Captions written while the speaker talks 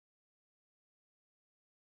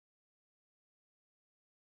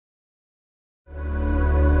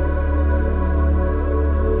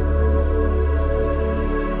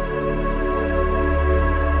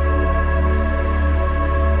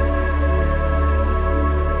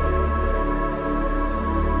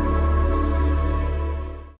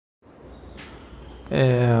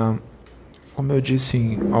Como eu disse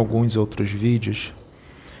em alguns outros vídeos,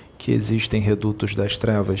 que existem redutos das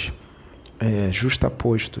trevas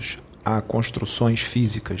justapostos a construções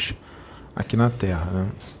físicas aqui na Terra,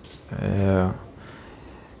 né?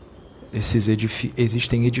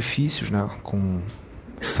 Existem edifícios, né, com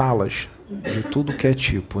salas de tudo que é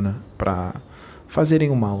tipo, né, para fazerem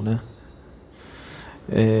o mal, né?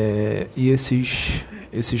 E esses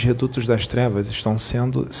redutos das trevas estão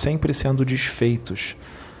sempre sendo desfeitos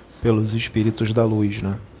pelos espíritos da luz,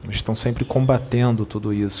 né? Estão sempre combatendo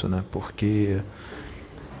tudo isso, né? Porque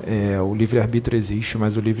o livre-arbítrio existe,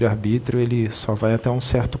 mas o livre-arbítrio ele só vai até um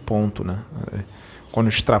certo ponto, né? Quando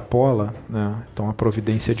extrapola, né? Então a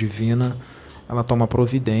providência divina ela toma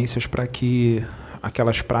providências para que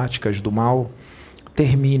aquelas práticas do mal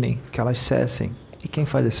terminem, que elas cessem. E quem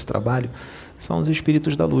faz esse trabalho são os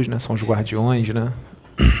espíritos da luz, né? São os guardiões, né?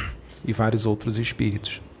 E vários outros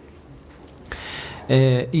espíritos.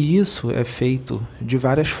 E isso é feito de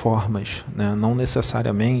várias formas, né? Não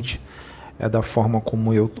necessariamente é da forma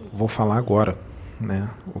como eu vou falar agora, né?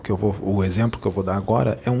 O exemplo que eu vou dar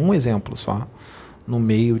agora é um exemplo só, no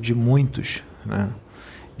meio de muitos, né?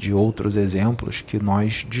 De outros exemplos que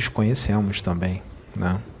nós desconhecemos também,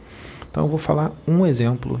 né? Então eu vou falar um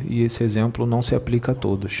exemplo e esse exemplo não se aplica a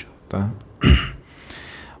todos, tá?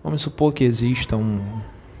 Vamos supor que exista um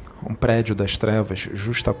prédio das trevas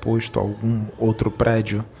justaposto a algum outro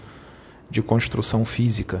prédio de construção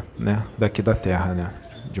física, né, daqui da Terra, né,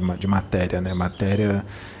 de matéria, né, matéria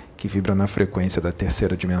que vibra na frequência da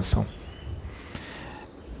terceira dimensão.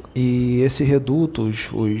 E esse reduto,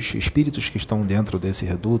 os espíritos que estão dentro desse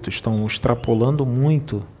reduto estão extrapolando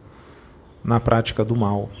muito na prática do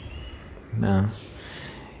mal, né?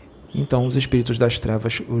 Então os espíritos das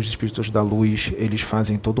trevas, os espíritos da luz, eles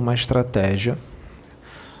fazem toda uma estratégia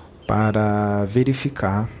para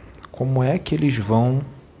verificar como é que eles vão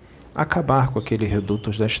acabar com aquele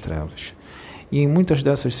redutos das trevas. E em muitas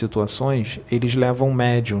dessas situações, eles levam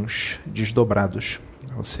médiuns desdobrados,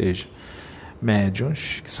 ou seja,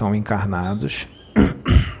 médiuns que são encarnados,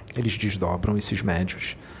 eles desdobram esses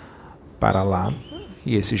médiuns para lá,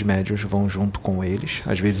 e esses médiuns vão junto com eles.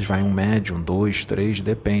 Às vezes vai um médium, 2, 3,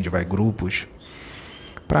 depende, vai grupos,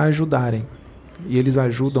 para ajudarem. E eles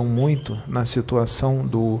ajudam muito na situação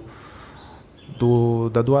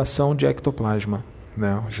da doação de ectoplasma,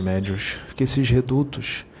 né? Os médiuns, porque esses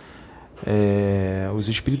redutos, os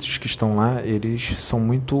espíritos que estão lá, eles são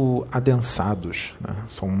muito adensados, né?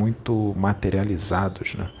 São muito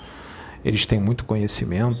materializados, né? Eles têm muito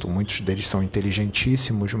conhecimento, muitos deles são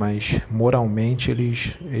inteligentíssimos, mas moralmente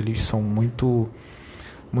eles são muito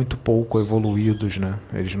pouco evoluídos, né?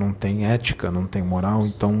 Eles não têm ética, não têm moral,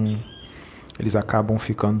 então eles acabam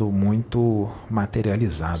ficando muito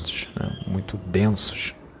materializados, né? Muito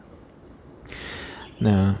densos,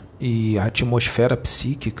 né? E a atmosfera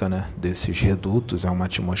psíquica, né, desses redutos é uma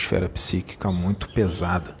atmosfera psíquica muito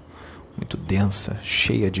pesada, muito densa,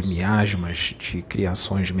 cheia de miasmas, de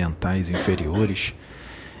criações mentais inferiores,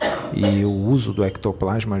 e o uso do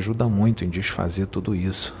ectoplasma ajuda muito em desfazer tudo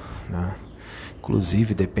isso, né?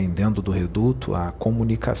 Inclusive, dependendo do reduto, a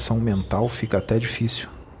comunicação mental fica até difícil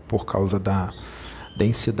por causa da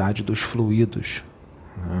densidade dos fluidos,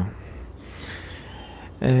 né?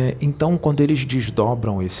 Então, quando eles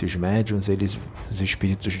desdobram esses médiuns, os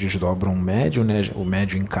espíritos desdobram o médium, né? O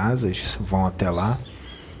médium em casa, eles vão até lá,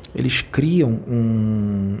 eles criam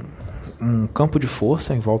um campo de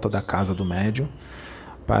força em volta da casa do médium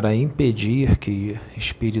para impedir que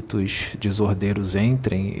espíritos desordeiros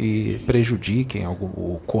entrem e prejudiquem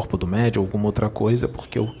o corpo do médium, alguma outra coisa,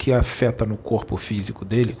 porque o que afeta no corpo físico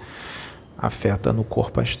dele afeta no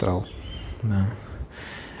corpo astral, né?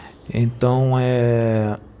 Então,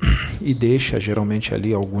 e deixa geralmente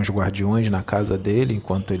ali alguns guardiões na casa dele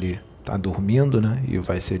enquanto ele está dormindo, né? E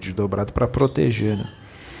vai ser desdobrado para proteger, né?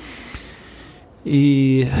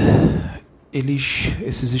 E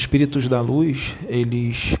esses espíritos da luz,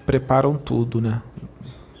 eles preparam tudo, né,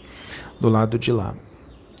 do lado de lá.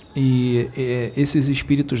 E esses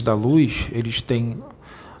espíritos da luz, eles têm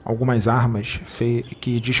algumas armas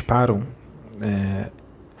que disparam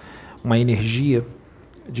uma energia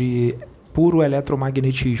de puro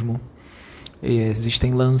eletromagnetismo.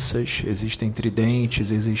 Existem lanças, existem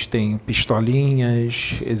tridentes, existem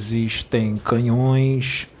pistolinhas, existem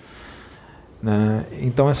canhões, né?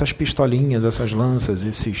 Então essas pistolinhas, essas lanças,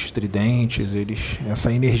 esses tridentes,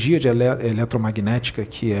 essa energia eletromagnética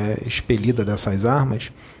que é expelida dessas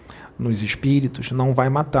armas nos espíritos não vai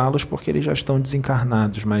matá-los porque eles já estão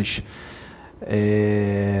desencarnados, mas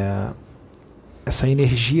essa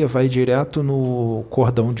energia vai direto no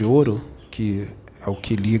cordão de ouro, que é o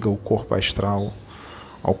que liga o corpo astral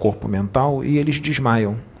ao corpo mental e eles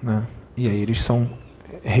desmaiam, né? E aí eles são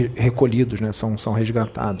recolhidos, né? São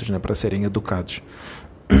resgatados, né? Para serem educados.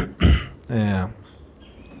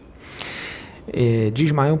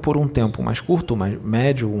 Desmaiam por um tempo mais curto, mais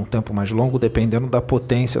médio, um tempo mais longo, dependendo da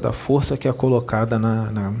potência, da força que é colocada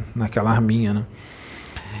naquela arminha, né?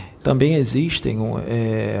 Também existem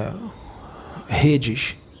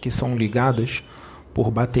redes que são ligadas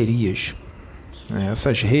por baterias.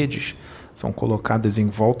 Essas redes são colocadas em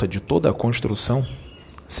volta de toda a construção,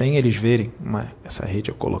 sem eles verem, essa rede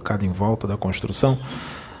é colocada em volta da construção,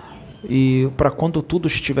 e para quando tudo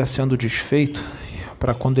estiver sendo desfeito,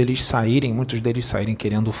 para quando eles saírem, muitos deles saírem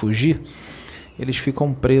querendo fugir, eles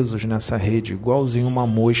ficam presos nessa rede, igualzinho uma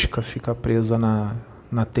mosca fica presa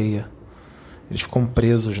na teia. Eles ficam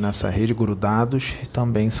presos nessa rede, grudados, e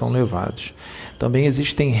também são levados. Também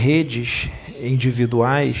existem redes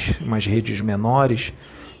individuais, umas redes menores,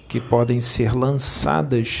 que podem ser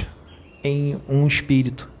lançadas em um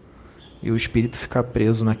espírito. E o espírito fica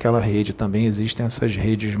preso naquela rede. Também existem essas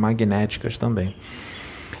redes magnéticas também.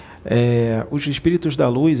 Os espíritos da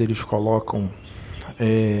luz, eles colocam...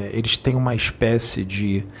 eles têm uma espécie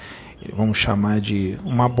de... vamos chamar de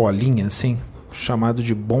uma bolinha, assim, chamado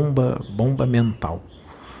de bomba mental.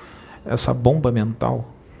 Essa bomba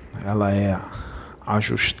mental, ela é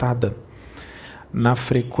ajustada na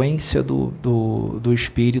frequência do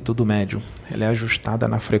espírito do médium. Ela é ajustada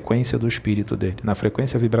na frequência do espírito dele, na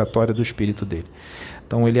frequência vibratória do espírito dele.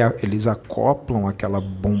 Então eles acoplam aquela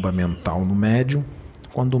bomba mental no médium.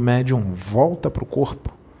 Quando o médium volta para o corpo,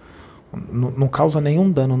 não causa nenhum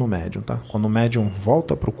dano no médium, tá? Quando o médium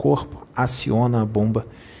volta para o corpo, aciona a bomba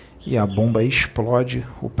e a bomba explode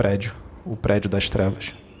o prédio das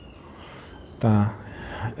trevas. Tá?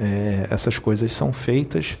 Essas coisas são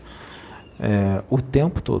feitas o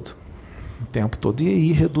tempo todo. E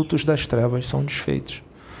aí redutos das trevas são desfeitos.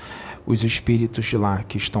 Os espíritos de lá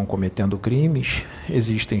que estão cometendo crimes,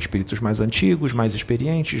 existem espíritos mais antigos, mais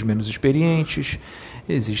experientes, menos experientes,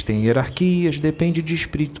 existem hierarquias, depende de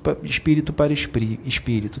espírito para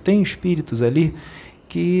espírito. Tem espíritos ali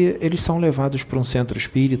que eles são levados para um centro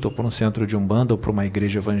espírita, ou para um centro de umbanda, ou para uma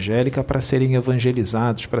igreja evangélica, para serem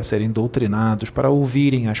evangelizados, para serem doutrinados, para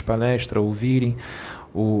ouvirem as palestras, ouvirem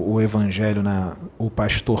o evangelho, o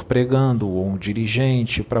pastor pregando, ou um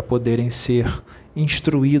dirigente, para poderem ser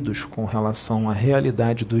instruídos com relação à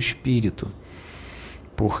realidade do espírito.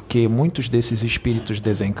 Porque muitos desses espíritos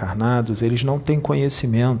desencarnados, eles não têm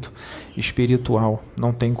conhecimento espiritual,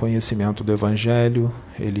 não têm conhecimento do evangelho,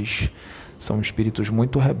 eles são espíritos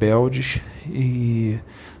muito rebeldes e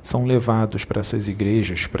são levados para essas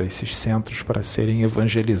igrejas, para esses centros, para serem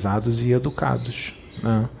evangelizados e educados,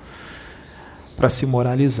 né? Para se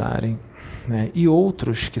moralizarem, né? E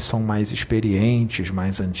outros que são mais experientes,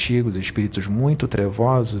 mais antigos, espíritos muito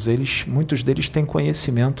trevosos, muitos deles têm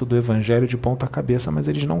conhecimento do evangelho de ponta cabeça, mas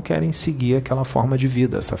eles não querem seguir aquela forma de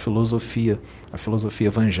vida, essa filosofia, a filosofia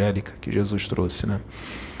evangélica que Jesus trouxe, né?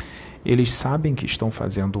 Eles sabem que estão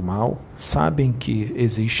fazendo mal, sabem que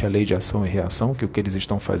existe a lei de ação e reação, que o que eles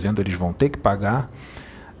estão fazendo eles vão ter que pagar,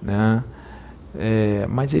 né?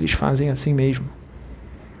 Mas eles fazem assim mesmo.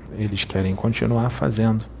 Eles querem continuar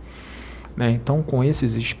fazendo, né? Então, com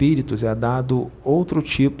esses espíritos é dado outro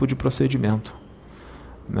tipo de procedimento,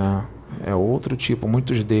 né? É outro tipo.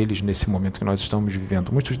 Muitos deles, nesse momento que nós estamos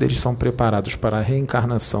vivendo, muitos deles são preparados para a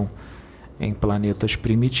reencarnação em planetas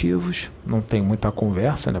primitivos, não tem muita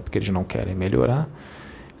conversa, né, porque eles não querem melhorar.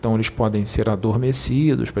 Então eles podem ser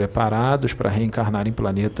adormecidos, preparados para reencarnar em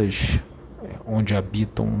planetas onde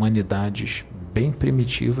habitam humanidades bem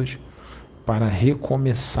primitivas para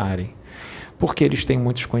recomeçarem. Porque eles têm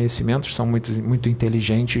muitos conhecimentos, são muito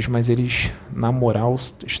inteligentes, mas eles, na moral,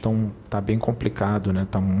 tá bem complicado, né?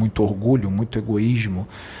 Tá muito orgulho, muito egoísmo,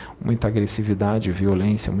 muita agressividade,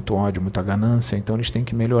 violência, muito ódio, muita ganância. Então eles têm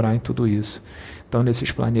que melhorar em tudo isso. Então,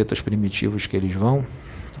 nesses planetas primitivos que eles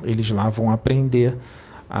lá vão aprender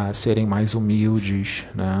a serem mais humildes,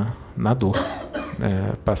 né? Na dor,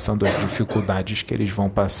 né? Passando as dificuldades que eles vão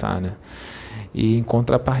passar, né? E, em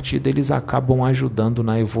contrapartida, eles acabam ajudando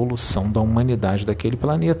na evolução da humanidade daquele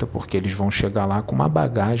planeta, porque eles vão chegar lá com uma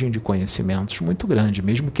bagagem de conhecimentos muito grande,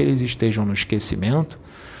 mesmo que eles estejam no esquecimento,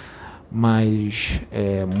 mas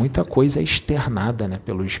muita coisa é externada, né,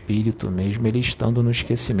 pelo espírito, mesmo ele estando no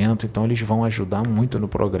esquecimento. Então, eles vão ajudar muito no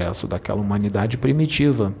progresso daquela humanidade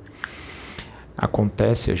primitiva.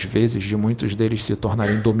 Acontece, às vezes, de muitos deles se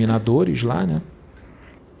tornarem dominadores lá, né?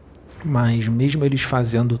 Mas, mesmo eles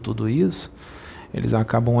fazendo tudo isso, eles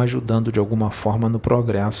acabam ajudando de alguma forma no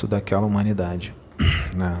progresso daquela humanidade,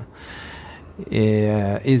 né?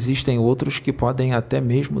 Existem outros que podem até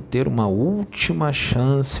mesmo ter uma última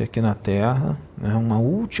chance aqui na Terra, né? Uma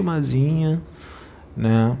ultimazinha,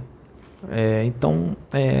 né? Então,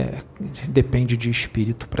 depende de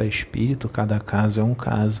espírito para espírito, cada caso é um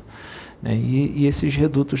caso, né? E esses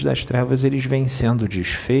redutos das trevas, eles vêm sendo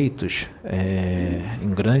desfeitos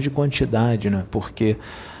em grande quantidade, né? Porque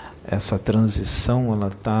essa transição ela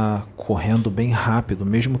está correndo bem rápido,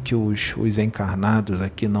 mesmo que os encarnados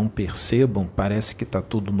aqui não percebam, parece que está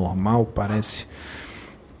tudo normal, parece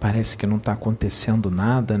que não está acontecendo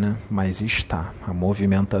nada, né? Mas está, a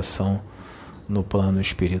movimentação no plano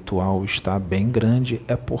espiritual está bem grande,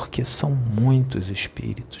 é porque são muitos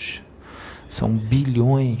espíritos, são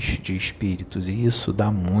bilhões de espíritos, e isso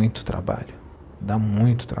dá muito trabalho,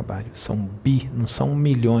 não são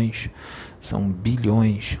milhões, são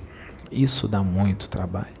bilhões, isso dá muito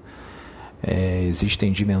trabalho.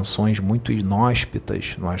 Existem dimensões muito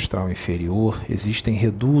inóspitas no astral inferior, existem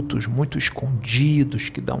redutos muito escondidos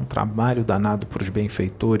que dão um trabalho danado para os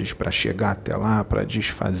benfeitores para chegar até lá, para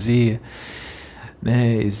desfazer,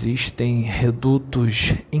 né? Existem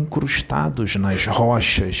redutos incrustados nas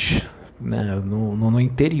rochas, né? No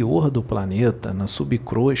interior do planeta, na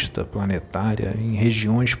subcrosta planetária, em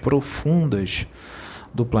regiões profundas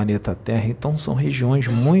do planeta Terra. Então são regiões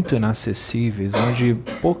muito inacessíveis, onde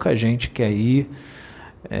pouca gente quer ir,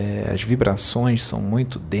 as vibrações são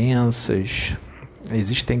muito densas,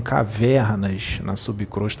 existem cavernas na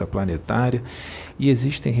subcrosta planetária e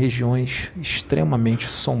existem regiões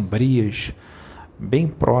extremamente sombrias, bem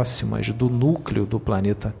próximas do núcleo do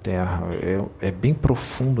planeta Terra. É bem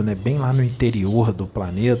profundo, né? Bem lá no interior do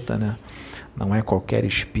planeta, né? Não é qualquer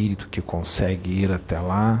espírito que consegue ir até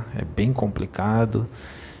lá, é bem complicado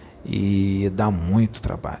e dá muito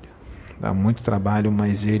trabalho,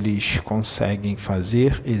 mas eles conseguem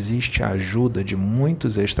fazer. Existe a ajuda de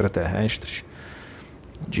muitos extraterrestres,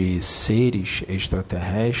 de seres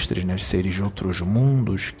extraterrestres, né, seres de outros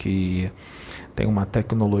mundos que têm uma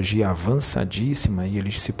tecnologia avançadíssima e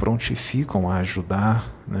eles se prontificam a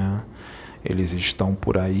ajudar, né? Eles estão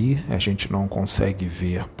por aí, a gente não consegue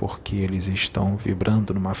ver porque eles estão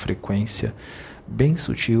vibrando numa frequência bem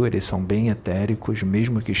sutil, eles são bem etéricos,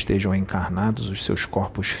 mesmo que estejam encarnados, os seus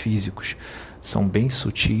corpos físicos são bem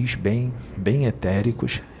sutis, bem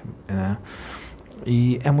etéricos, né?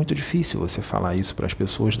 E é muito difícil você falar isso para as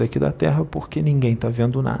pessoas daqui da Terra porque ninguém está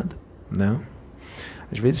vendo nada, né?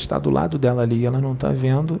 Às vezes está do lado dela ali e ela não está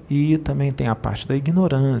vendo, e também tem a parte da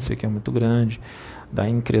ignorância, que é muito grande, da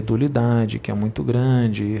incredulidade, que é muito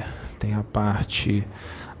grande, tem a parte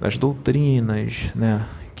das doutrinas, né,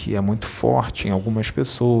 que é muito forte em algumas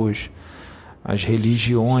pessoas, as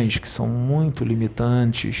religiões que são muito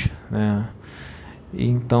limitantes, né? E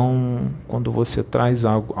então, quando você traz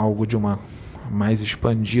algo de uma mais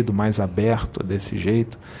expandido, mais aberto desse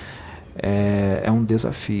jeito, é um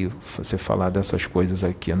desafio você falar dessas coisas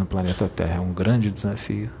aqui no planeta Terra, é um grande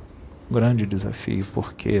desafio,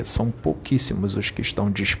 porque são pouquíssimos os que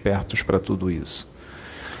estão despertos para tudo isso.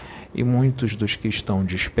 E muitos dos que estão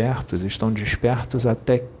despertos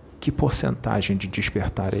até que porcentagem de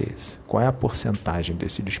despertar é esse? Qual é a porcentagem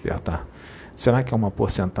desse despertar? Será que é uma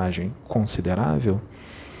porcentagem considerável?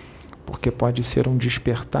 Porque pode ser um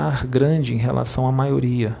despertar grande em relação à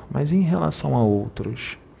maioria, mas em relação a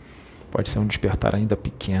outros, pode ser um despertar ainda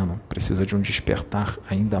pequeno, precisa de um despertar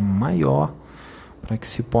ainda maior para que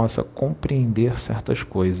se possa compreender certas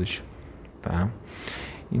coisas, tá?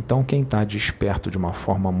 Então, quem está desperto de uma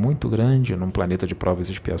forma muito grande, num planeta de provas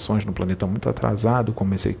e expiações, num planeta muito atrasado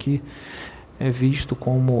como esse aqui, é visto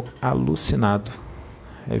como alucinado,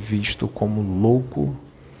 é visto como louco,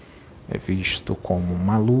 é visto como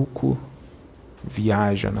maluco,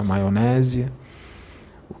 viaja na maionese,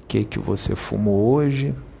 o que você fumou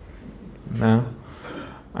hoje, né?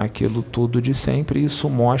 Aquilo tudo de sempre. Isso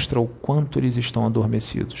mostra o quanto eles estão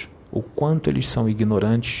adormecidos, o quanto eles são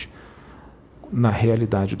ignorantes na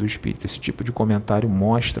realidade do espírito. Esse tipo de comentário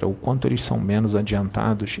mostra o quanto eles são menos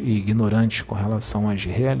adiantados e ignorantes com relação às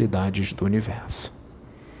realidades do universo,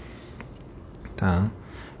 tá?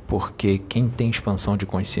 Porque quem tem expansão de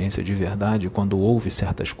consciência de verdade, quando ouve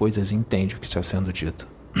certas coisas, entende o que está sendo dito,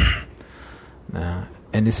 né?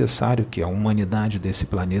 É necessário que a humanidade desse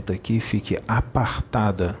planeta aqui fique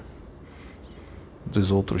apartada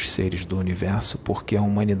dos outros seres do universo, porque a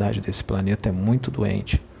humanidade desse planeta é muito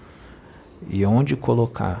doente. E onde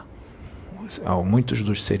colocar muitos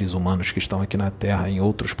dos seres humanos que estão aqui na Terra em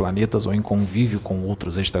outros planetas ou em convívio com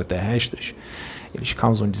outros extraterrestres, eles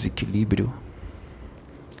causam desequilíbrio,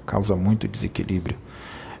 causa muito desequilíbrio.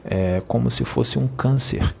 É como se fosse um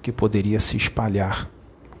câncer que poderia se espalhar,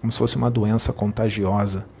 como se fosse uma doença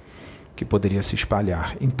contagiosa, que poderia se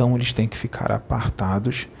espalhar. Então eles têm que ficar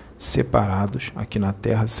apartados, separados aqui na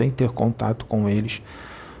Terra, sem ter contato com eles,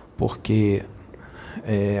 porque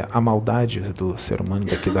a maldade do ser humano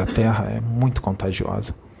daqui da Terra é muito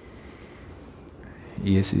contagiosa.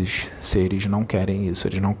 E esses seres não querem isso,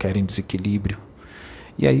 eles não querem desequilíbrio.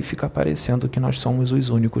 E aí fica parecendo que nós somos os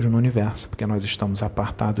únicos no universo, porque nós estamos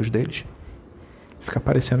apartados deles. Fica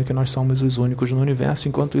parecendo que nós somos os únicos no universo,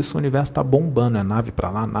 enquanto isso o universo está bombando, é nave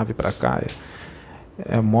para lá, nave para cá,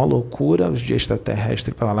 é mó loucura, os dias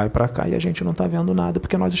extraterrestres para lá e para cá, e a gente não está vendo nada,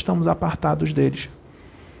 porque nós estamos apartados deles.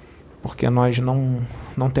 Porque nós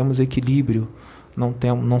não temos equilíbrio,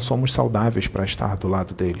 não somos saudáveis para estar do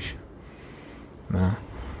lado deles. Né?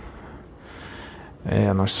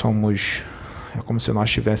 Nós somos... É como se nós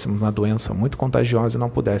estivéssemos uma doença muito contagiosa e não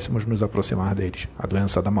pudéssemos nos aproximar deles. A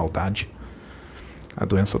doença da maldade, a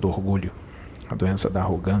doença do orgulho, a doença da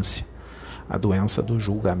arrogância, a doença do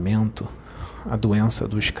julgamento, a doença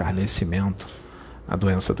do escarnecimento, a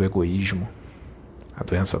doença do egoísmo, a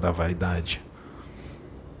doença da vaidade,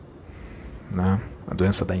 né? A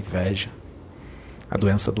doença da inveja, a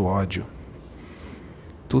doença do ódio.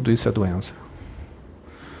 Tudo isso é doença.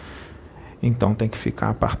 Então tem que ficar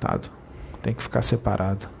apartado, tem que ficar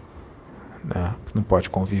separado, né? Não pode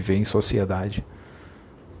conviver em sociedade.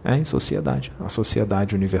 Em sociedade, a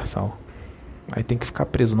sociedade universal. Aí tem que ficar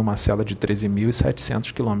preso numa cela de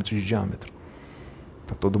 13.700 quilômetros de diâmetro.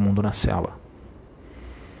 Tá todo mundo na cela.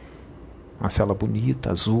 Uma cela bonita,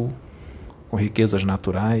 azul, com riquezas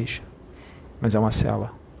naturais, mas é uma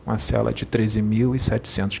cela de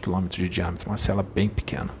 13.700 quilômetros de diâmetro, uma cela bem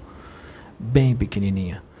pequena, bem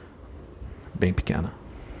pequenininha, bem pequena,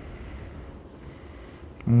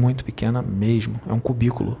 muito pequena mesmo, é um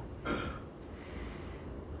cubículo.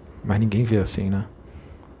 Mas ninguém vê assim, né?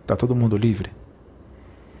 Tá todo mundo livre?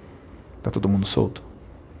 Tá todo mundo solto?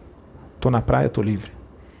 Tô na praia, tô livre.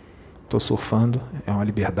 Tô surfando, é uma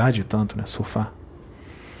liberdade tanto, né? Surfar.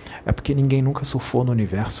 É porque ninguém nunca surfou no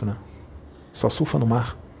universo, né? Só surfa no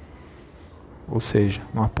mar. Ou seja,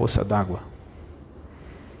 numa poça d'água.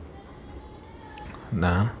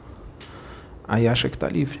 Né? Aí acha que tá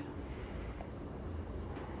livre.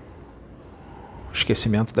 O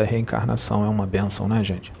esquecimento da reencarnação é uma bênção, né,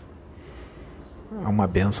 gente? É uma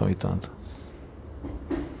bênção e tanto.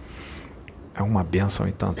 É uma bênção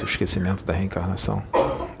e tanto o esquecimento da reencarnação.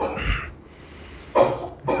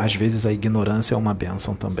 Às vezes a ignorância é uma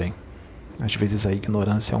bênção também. Às vezes a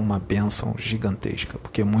ignorância é uma bênção gigantesca,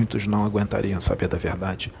 porque muitos não aguentariam saber da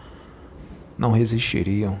verdade. Não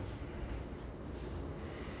resistiriam.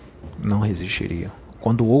 Não resistiriam.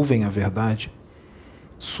 Quando ouvem a verdade,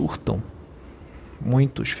 surtam.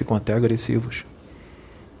 Muitos ficam até agressivos.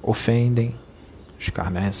 Ofendem,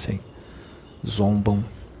 escarnecem, zombam,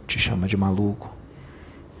 te chama de maluco,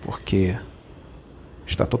 porque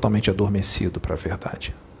está totalmente adormecido para a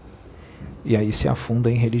verdade. E aí se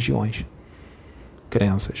afunda em religiões,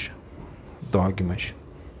 crenças, dogmas,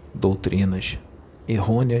 doutrinas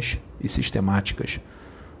errôneas e sistemáticas,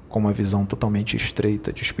 com uma visão totalmente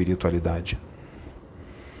estreita de espiritualidade.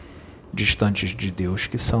 Distantes de Deus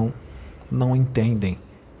que são, não entendem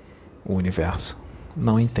o universo,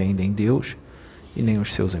 não entendem Deus e nem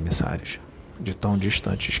os seus emissários, de tão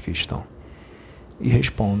distantes que estão, e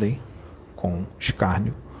respondem com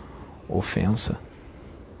escárnio, ofensa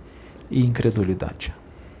e incredulidade.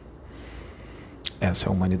 Essa é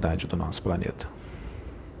a humanidade do nosso planeta.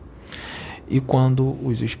 E quando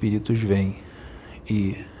os espíritos vêm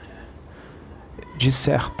e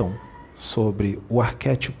dissertam sobre o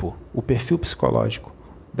arquétipo, o perfil psicológico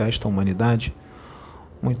desta humanidade,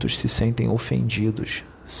 muitos se sentem ofendidos,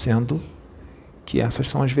 sendo que essas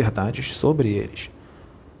são as verdades sobre eles.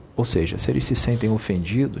 Ou seja, se eles se sentem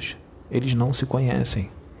ofendidos, eles não se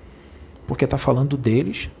conhecem, porque está falando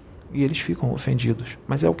deles e eles ficam ofendidos.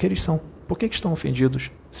 Mas é o que eles são. Por que estão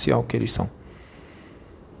ofendidos se é o que eles são?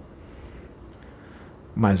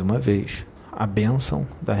 Mais uma vez, a bênção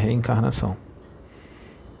da reencarnação.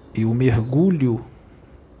 E o mergulho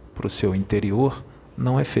para o seu interior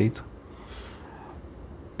não é feito.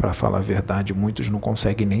 Para falar a verdade, muitos não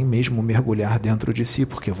conseguem nem mesmo mergulhar dentro de si,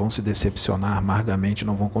 porque vão se decepcionar amargamente,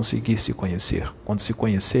 não vão conseguir se conhecer. Quando se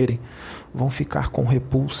conhecerem, vão ficar com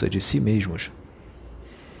repulsa de si mesmos.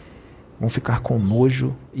 Vão ficar com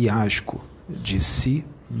nojo e asco de si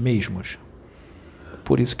mesmos.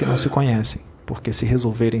 Por isso que não se conhecem, porque se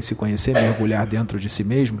resolverem se conhecer, mergulhar dentro de si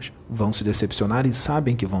mesmos, vão se decepcionar e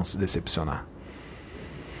sabem que vão se decepcionar.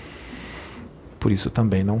 Por isso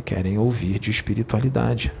também não querem ouvir de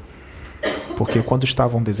espiritualidade. Porque quando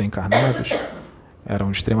estavam desencarnados,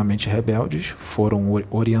 eram extremamente rebeldes, foram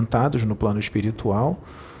orientados no plano espiritual,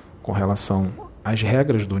 com relação às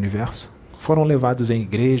regras do universo, foram levados em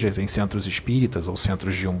igrejas, em centros espíritas ou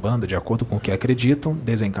centros de umbanda, de acordo com o que acreditam,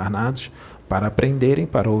 desencarnados, para aprenderem,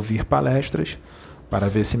 para ouvir palestras, para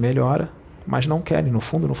ver se melhora, mas não querem, no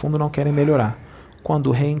fundo não querem melhorar. Quando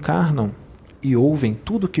reencarnam e ouvem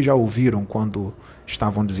tudo que já ouviram quando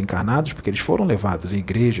estavam desencarnados, porque eles foram levados em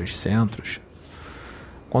igrejas, centros,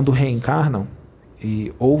 quando reencarnam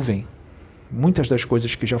e ouvem muitas das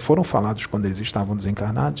coisas que já foram faladas quando eles estavam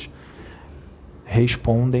desencarnados,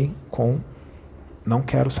 respondem com: não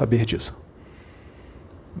quero saber disso.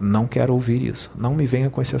 Não quero ouvir isso. Não me venha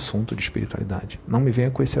com esse assunto de espiritualidade. Não me venha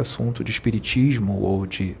com esse assunto de espiritismo ou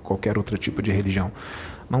de qualquer outro tipo de religião.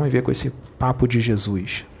 Não me venha com esse papo de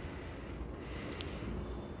Jesus.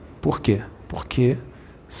 Por quê? Porque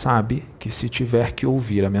sabe que se tiver que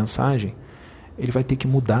ouvir a mensagem, ele vai ter que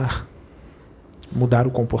mudar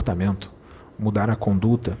o comportamento, mudar a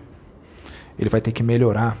conduta. Ele vai ter que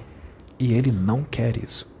melhorar. E ele não quer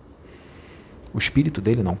isso. O espírito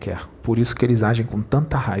dele não quer. Por isso que eles agem com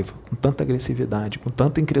tanta raiva, com tanta agressividade, com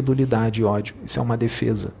tanta incredulidade e ódio. Isso é uma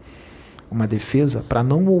defesa. Uma defesa para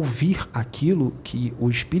não ouvir aquilo que o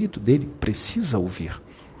espírito dele precisa ouvir.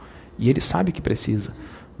 E ele sabe que precisa,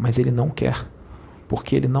 mas ele não quer.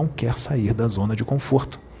 Porque ele não quer sair da zona de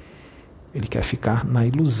conforto. Ele quer ficar na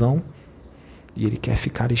ilusão e ele quer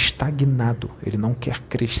ficar estagnado. Ele não quer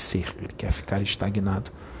crescer, ele quer ficar estagnado.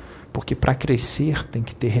 Porque para crescer tem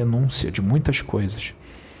que ter renúncia de muitas coisas.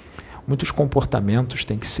 Muitos comportamentos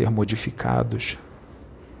têm que ser modificados.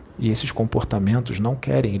 E esses comportamentos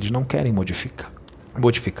eles não querem modificar.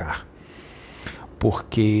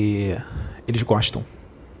 Porque eles gostam.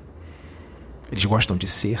 Eles gostam de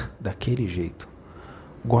ser daquele jeito.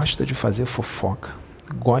 Gosta de fazer fofoca.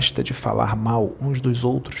 Gosta de falar mal uns dos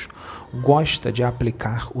outros. Gosta de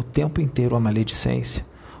aplicar o tempo inteiro a maledicência.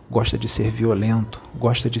 Gosta de ser violento,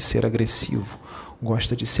 gosta de ser agressivo,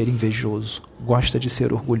 gosta de ser invejoso, gosta de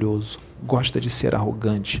ser orgulhoso, gosta de ser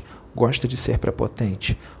arrogante, gosta de ser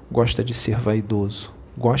prepotente, gosta de ser vaidoso,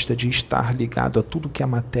 gosta de estar ligado a tudo que é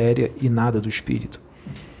matéria e nada do espírito.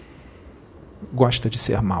 Gosta de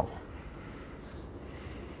ser mau.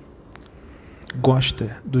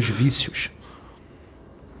 Gosta dos vícios.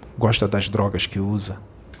 Gosta das drogas que usa.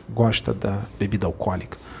 Gosta da bebida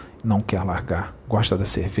alcoólica. Não quer largar, gosta da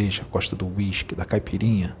cerveja, gosta do uísque, da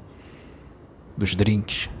caipirinha, dos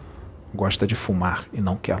drinks, gosta de fumar e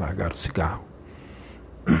não quer largar o cigarro.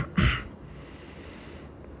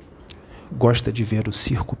 Gosta de ver o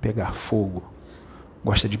circo pegar fogo,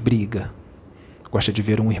 gosta de briga, gosta de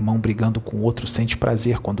ver um irmão brigando com outro, sente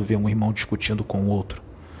prazer quando vê um irmão discutindo com o outro,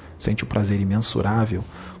 sente o prazer imensurável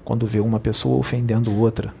quando vê uma pessoa ofendendo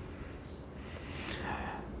outra.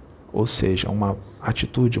 Ou seja, uma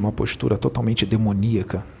atitude, uma postura totalmente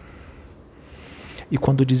demoníaca. E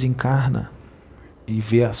quando desencarna e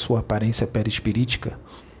vê a sua aparência perispirítica,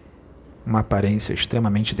 uma aparência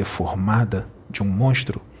extremamente deformada de um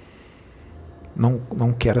monstro,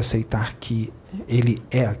 não quer aceitar que ele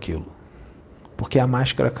é aquilo. Porque a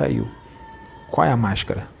máscara caiu. Qual é a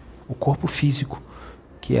máscara? O corpo físico,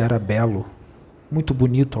 que era belo, muito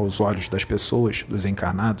bonito aos olhos das pessoas, dos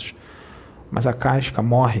encarnados, mas a casca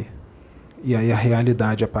morre. E aí a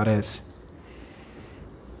realidade aparece.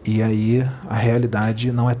 E aí a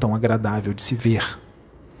realidade não é tão agradável de se ver.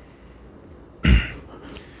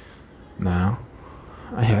 Não.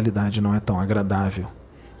 A realidade não é tão agradável.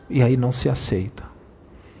 E aí não se aceita.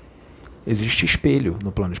 Existe espelho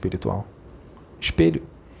no plano espiritual. Espelho.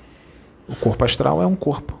 O corpo astral é um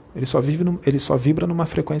corpo. Ele só vibra numa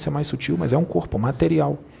frequência mais sutil, mas é um corpo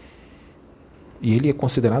material. E ele é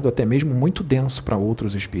considerado até mesmo muito denso para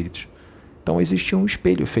outros espíritos. Então existe um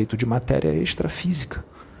espelho feito de matéria extrafísica.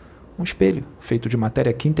 Um espelho feito de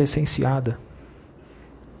matéria quintessenciada.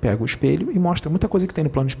 Pega o espelho e mostra muita coisa que tem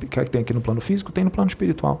aqui no plano físico, tem no plano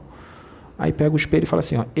espiritual. Aí pega o espelho e fala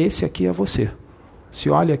assim, ó, esse aqui é você. Se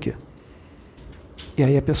olha aqui. E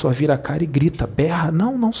aí a pessoa vira a cara e grita, berra,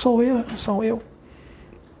 não sou eu, sou eu.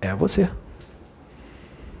 É você.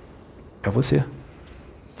 É você.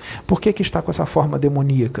 Por que está com essa forma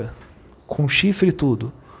demoníaca? Com chifre e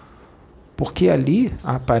tudo? Porque ali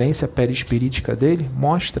a aparência perispirítica dele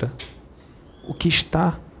mostra o que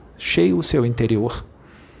está cheio o seu interior.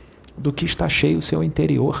 Do que está cheio o seu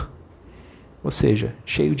interior. Ou seja,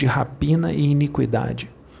 cheio de rapina e iniquidade.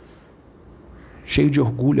 Cheio de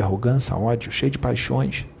orgulho, arrogância, ódio, cheio de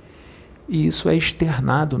paixões. E isso é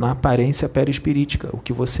externado na aparência perispirítica, o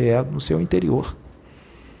que você é no seu interior.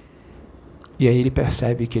 E aí ele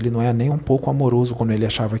percebe que ele não é nem um pouco amoroso como ele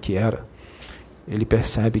achava que era. Ele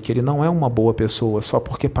percebe que ele não é uma boa pessoa só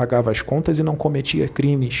porque pagava as contas e não cometia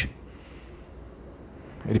crimes.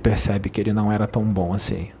 Ele percebe que ele não era tão bom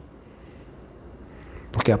assim.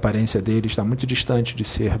 Porque a aparência dele está muito distante de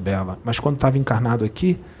ser bela. Mas quando estava encarnado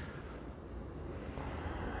aqui,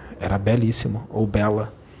 era belíssimo, ou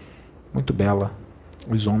bela, muito bela.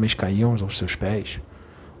 Os homens caíam aos seus pés,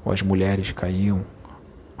 ou as mulheres caíam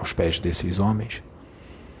aos pés desses homens.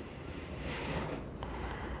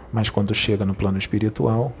 Mas quando chega no plano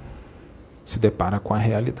espiritual, se depara com a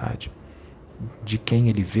realidade de quem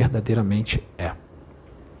ele verdadeiramente é.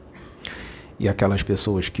 E aquelas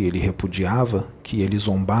pessoas que ele repudiava, que ele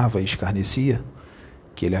zombava e escarnecia,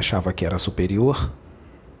 que ele achava que era superior,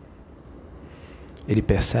 ele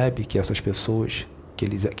percebe que essas pessoas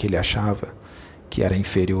que ele achava que era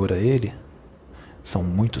inferior a ele, são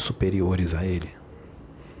muito superiores a ele.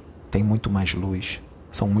 Têm muito mais luz,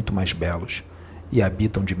 são muito mais belos e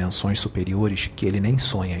habitam dimensões superiores que ele nem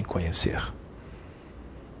sonha em conhecer.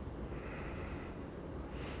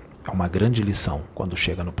 É uma grande lição quando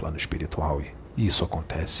chega no plano espiritual e isso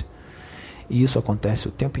acontece. E isso acontece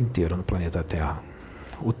o tempo inteiro no planeta Terra.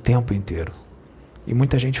 O tempo inteiro. E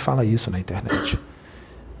muita gente fala isso na internet.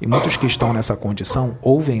 E muitos que estão nessa condição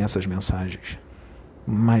ouvem essas mensagens,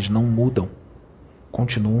 mas não mudam.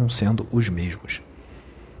 Continuam sendo os mesmos.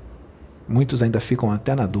 Muitos ainda ficam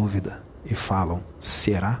até na dúvida e falam,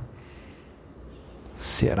 será?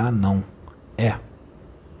 Será não? É.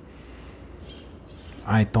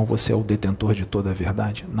 Ah, então você é o detentor de toda a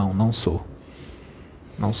verdade? Não, não sou.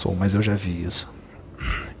 Não sou, mas eu já vi isso.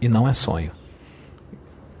 E não é sonho.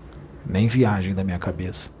 Nem viagem da minha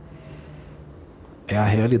cabeça. É a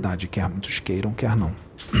realidade, quer muitos queiram, quer não.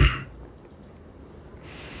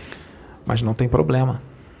 Mas não tem problema.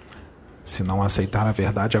 Se não aceitar a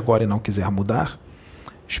verdade agora e não quiser mudar,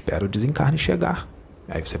 espera o desencarne chegar.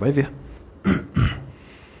 Aí você vai ver.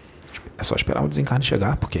 É só esperar o desencarne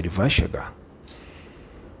chegar, porque ele vai chegar.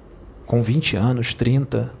 Com 20 anos,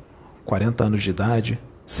 30, 40 anos de idade,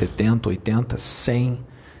 70, 80, 100,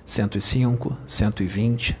 105,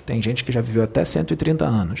 120. Tem gente que já viveu até 130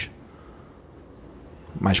 anos.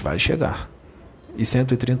 Mas vai chegar. E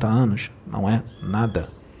 130 anos não é nada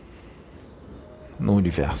no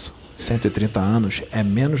universo. 130 anos é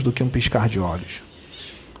menos do que um piscar de olhos.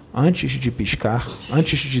 Antes de piscar,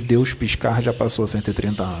 antes de Deus piscar, já passou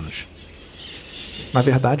 130 anos. Na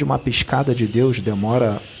verdade, uma piscada de Deus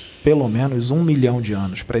demora pelo menos 1 milhão de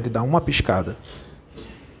anos para ele dar uma piscada.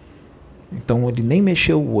 Então ele nem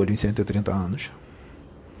mexeu o olho em 130 anos.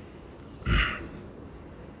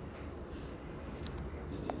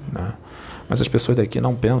 Né? Mas as pessoas daqui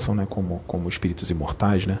não pensam, né, como espíritos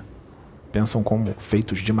imortais, né? Pensam como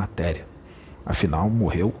feitos de matéria. Afinal,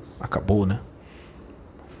 morreu, acabou, né?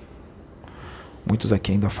 Muitos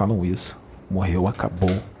aqui ainda falam isso. Morreu,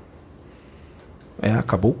 acabou.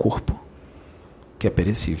 Acabou o corpo, que é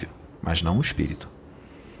perecível, mas não o espírito,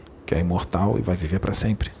 que é imortal e vai viver para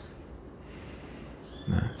sempre.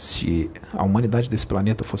 Né? Se a humanidade desse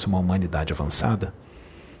planeta fosse uma humanidade avançada,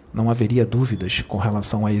 não haveria dúvidas com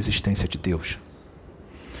relação à existência de Deus.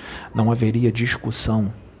 Não haveria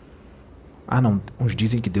discussão. Ah, não, uns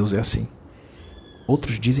dizem que Deus é assim.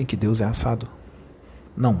 Outros dizem que Deus é assado.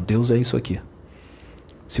 Não, Deus é isso aqui.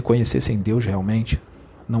 Se conhecessem Deus realmente,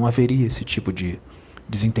 não haveria esse tipo de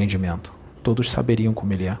desentendimento. Todos saberiam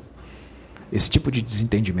como ele é. Esse tipo de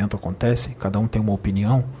desentendimento acontece, cada um tem uma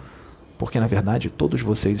opinião, porque na verdade todos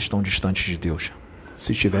vocês estão distantes de Deus.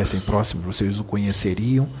 Se estivessem próximos, vocês o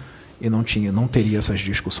conheceriam e não teria essas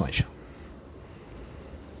discussões.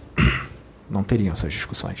 Não teriam essas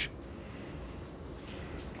discussões.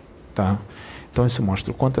 Tá? Então isso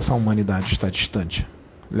mostra o quanto essa humanidade está distante.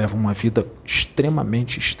 Leva uma vida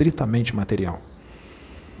estritamente material.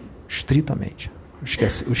 Estritamente.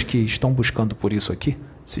 Os que estão buscando por isso aqui,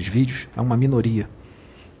 esses vídeos, é uma minoria.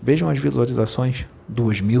 Vejam as visualizações.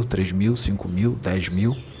 2.000, 3.000, 5.000,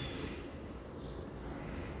 10.000.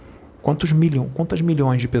 Quantas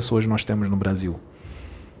milhões de pessoas nós temos no Brasil?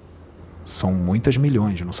 São muitas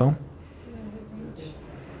milhões, não são?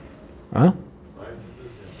 Hã?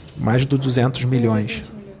 Mais de 200 milhões.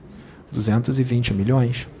 220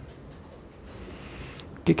 milhões.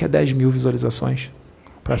 O que é 10.000 visualizações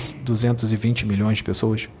para 220 milhões de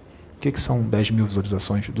pessoas? O que são 10.000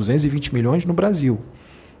 visualizações? 220 milhões no Brasil.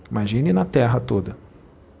 Imagine na Terra toda.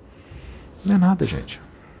 Não é nada, gente.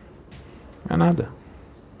 Não é nada.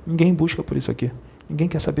 Ninguém busca por isso aqui. Ninguém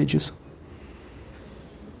quer saber disso.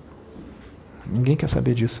 Ninguém quer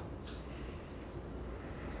saber disso.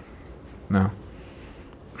 Não.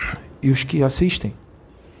 E os que assistem?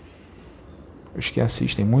 Os que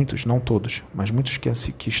assistem, muitos, não todos, mas muitos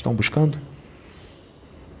que estão buscando,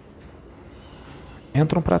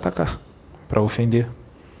 entram para atacar, para ofender,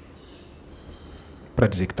 para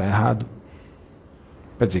dizer que está errado,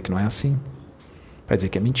 para dizer que não é assim, para dizer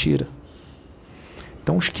que é mentira.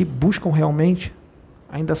 Então, os que buscam realmente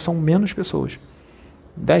ainda são menos pessoas.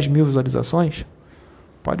 10 mil visualizações,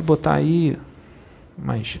 pode botar aí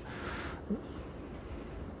mais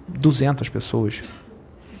 200 pessoas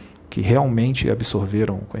que realmente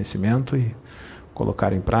absorveram o conhecimento e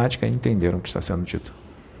colocaram em prática e entenderam o que está sendo dito.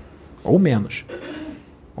 Ou menos.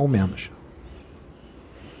 Ou menos.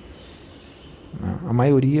 A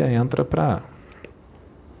maioria entra para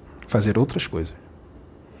fazer outras coisas.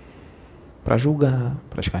 Para julgar,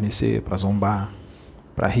 para escarnecer, para zombar,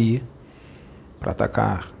 para rir, para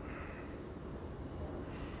atacar.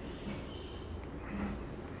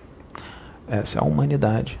 Essa é a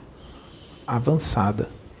humanidade avançada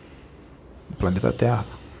do planeta Terra.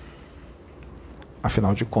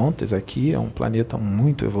 Afinal de contas, aqui é um planeta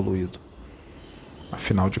muito evoluído.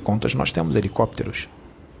 Afinal de contas, nós temos helicópteros,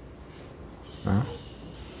 né?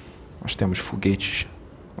 Nós temos foguetes,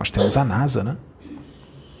 nós temos a NASA, né?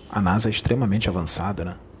 A NASA é extremamente avançada,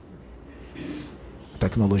 né? A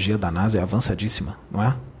tecnologia da NASA é avançadíssima, não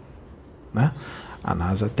é? Né? A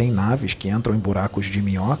NASA tem naves que entram em buracos de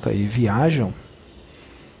minhoca e viajam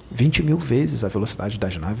 20 mil vezes a velocidade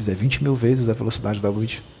das naves, é 20 mil vezes a velocidade da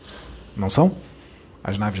luz. Não são?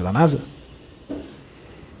 As naves da NASA?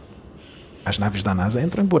 As naves da NASA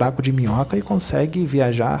entram em buraco de minhoca e conseguem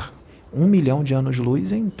viajar 1 milhão de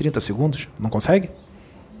anos-luz em 30 segundos. Não consegue?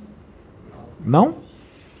 Não?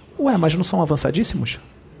 Ué, mas não são avançadíssimos?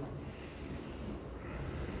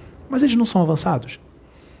 Mas eles não são avançados?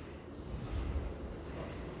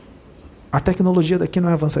 A tecnologia daqui não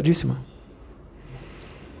é avançadíssima?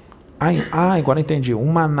 Agora entendi.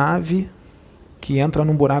 Uma nave que entra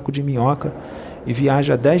num buraco de minhoca e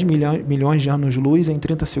viaja 10 milhões de anos-luz em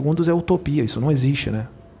 30 segundos é utopia. Isso não existe, né?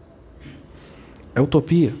 É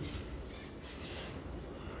utopia.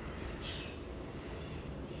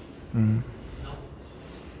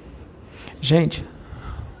 Gente,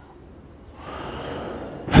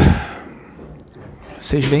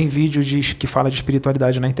 vocês veem vídeos que falam de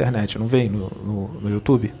espiritualidade na internet, não veem no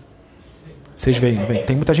YouTube? Vocês veem, não veem?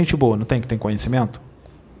 Tem muita gente boa, não tem, que tem conhecimento?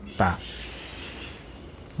 Tá.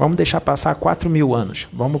 Vamos deixar passar 4.000 anos.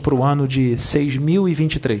 Vamos para o ano de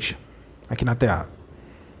 6.023, aqui na Terra.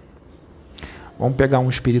 Vamos pegar um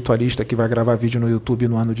espiritualista que vai gravar vídeo no YouTube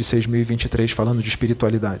no ano de 6.023 falando de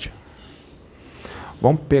espiritualidade.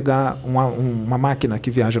 Vamos pegar uma máquina que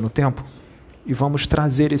viaja no tempo e vamos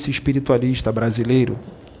trazer esse espiritualista brasileiro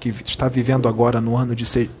que está vivendo agora no ano de...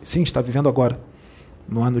 Sim, está vivendo agora.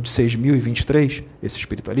 No ano de 6.023, esse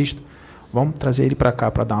espiritualista, vamos trazer ele para cá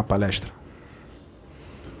para dar uma palestra.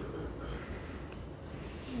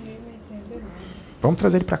 Vamos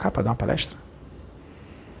trazer ele para cá para dar uma palestra.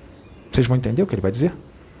 Vocês vão entender o que ele vai dizer?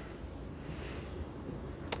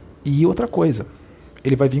 E outra coisa,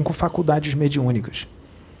 ele vai vir com faculdades mediúnicas.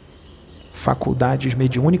 Faculdades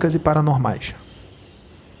mediúnicas e paranormais.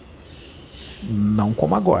 Não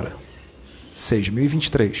como agora.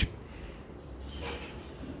 6.023.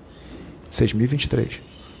 6.023.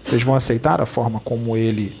 Vocês vão aceitar a forma como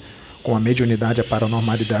com a mediunidade, a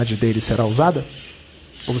paranormalidade dele será usada?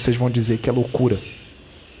 Ou vocês vão dizer que é loucura,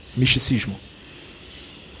 misticismo?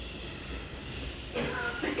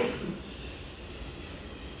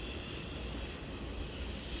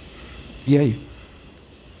 E aí?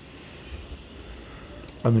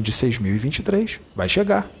 Ano de 6.023 vai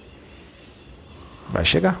chegar. Vai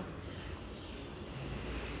chegar.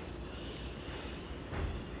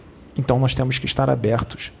 Então nós temos que estar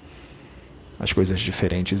abertos às coisas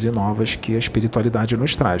diferentes e novas que a espiritualidade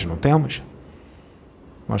nos traz, não temos?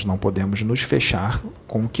 Nós não podemos nos fechar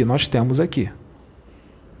com o que nós temos aqui.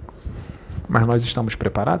 Mas nós estamos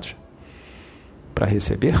preparados para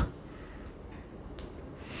receber?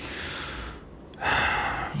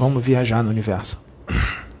 Vamos viajar no universo.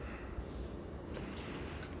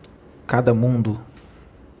 Cada mundo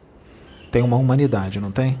tem uma humanidade,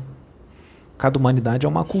 não tem? Cada humanidade é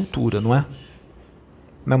uma cultura, não é?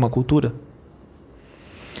 Não é uma cultura?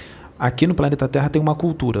 Aqui no planeta Terra tem uma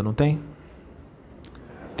cultura, não tem?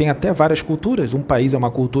 Tem até várias culturas. Um país é uma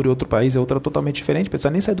cultura e outro país é outra totalmente diferente. Não precisa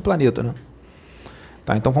nem sair do planeta, né?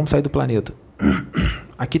 Tá, então vamos sair do planeta.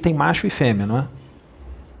 Aqui tem macho e fêmea, não é?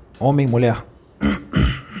 Homem e mulher.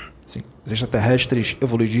 Sim. Os extraterrestres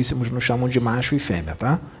evoluidíssimos nos chamam de macho e fêmea,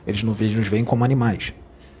 tá? Eles nos veem como animais.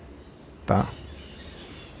 Tá?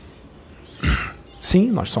 Sim,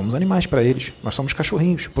 nós somos animais para eles. Nós somos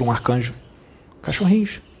cachorrinhos para um arcanjo.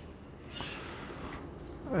 Cachorrinhos.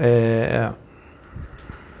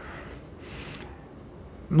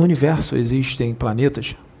 No universo existem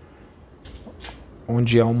planetas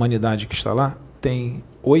onde a humanidade que está lá tem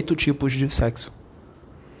 8 tipos de sexo.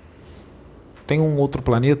 Tem um outro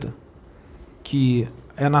planeta que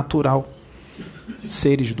é natural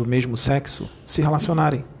seres do mesmo sexo se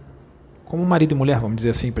relacionarem. Como marido e mulher, vamos dizer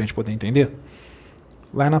assim, para a gente poder entender.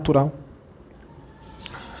 Lá é natural.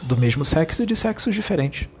 Do mesmo sexo e de sexos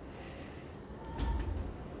diferentes.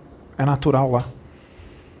 É natural lá.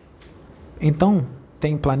 Então,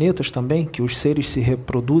 tem planetas também que os seres se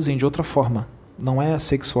reproduzem de outra forma. Não é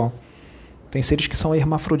sexual. Tem seres que são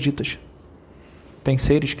hermafroditas. Tem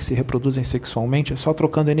seres que se reproduzem sexualmente só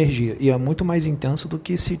trocando energia. E é muito mais intenso do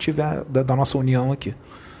que se tiver da nossa união aqui.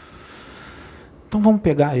 Então vamos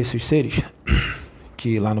pegar esses seres,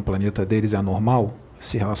 que lá no planeta deles é normal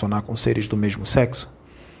se relacionar com seres do mesmo sexo.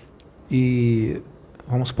 E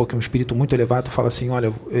vamos supor que um espírito muito elevado fala assim,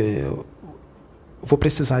 olha, eu vou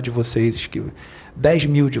precisar de vocês, que 10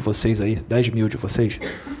 mil de vocês aí, 10 mil de vocês,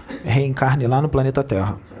 reencarnem lá no planeta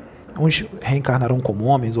Terra. Uns reencarnarão como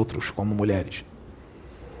homens, outros como mulheres.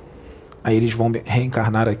 Aí eles vão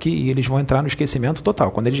reencarnar aqui e eles vão entrar no esquecimento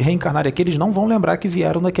total. Quando eles reencarnarem aqui, eles não vão lembrar que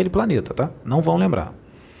vieram daquele planeta, tá? Não vão lembrar.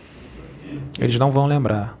 Eles não vão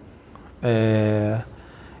lembrar.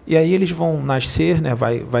 E aí eles vão nascer, né?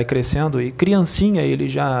 Vai crescendo. E criancinha, ele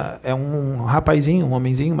já é um rapazinho, um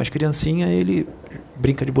homenzinho, mas criancinha, ele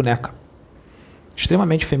brinca de boneca.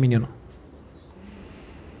 Extremamente feminino.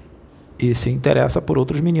 E se interessa por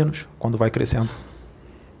outros meninos quando vai crescendo.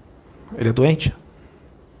 Ele é doente?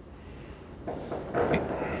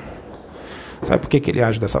 Sabe por que ele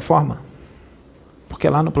age dessa forma? Porque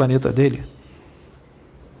lá no planeta dele,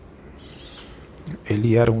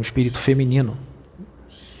 ele era um espírito feminino.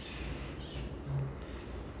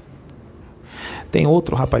 Tem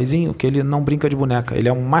outro rapazinho que ele não brinca de boneca, ele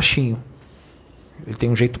é um machinho. Ele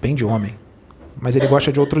tem um jeito bem de homem, mas ele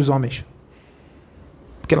gosta de outros homens.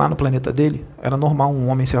 Porque lá no planeta dele, era normal um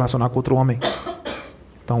homem se relacionar com outro homem.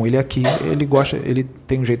 Então ele aqui, ele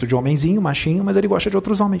tem um jeito de homenzinho, machinho, mas ele gosta de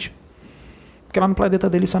outros homens. Porque lá no planeta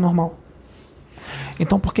dele isso é normal.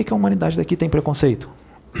 Então por que a humanidade daqui tem preconceito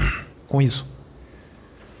com isso?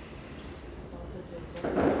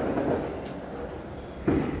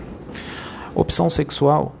 Opção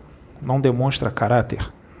sexual não demonstra caráter.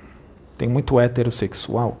 Tem muito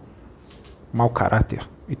heterossexual, mau caráter,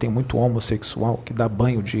 e tem muito homossexual que dá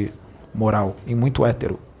banho de moral, e muito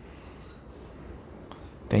hétero.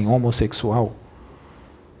 Tem homossexual,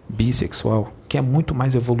 bissexual, que é muito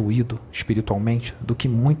mais evoluído espiritualmente do que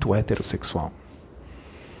muito heterossexual.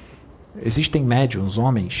 Existem médiuns,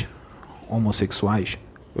 homens homossexuais,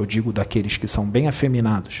 eu digo daqueles que são bem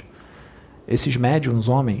afeminados. Esses médiuns,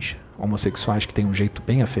 homens homossexuais que têm um jeito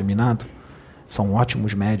bem afeminado, são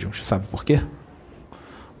ótimos médiuns. Sabe por quê?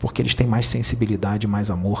 Porque eles têm mais sensibilidade, mais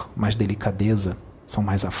amor, mais delicadeza, são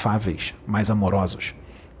mais afáveis, mais amorosos.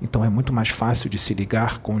 Então é muito mais fácil de se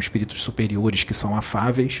ligar com espíritos superiores que são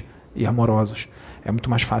afáveis e amorosos. É muito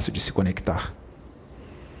mais fácil de se conectar.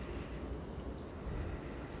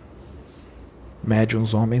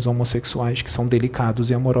 Médiuns, homens homossexuais que são delicados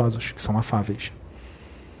e amorosos, que são afáveis.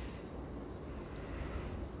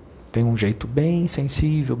 Tem um jeito bem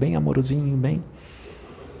sensível, bem amorosinho, bem...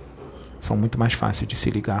 São muito mais fáceis de se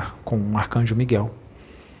ligar com o arcanjo Miguel,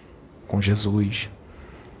 com Jesus,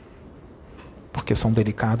 porque são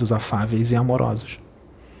delicados, afáveis e amorosos.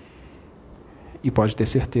 E pode ter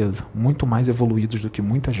certeza, muito mais evoluídos do que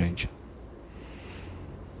muita gente.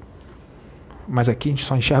 Mas aqui a gente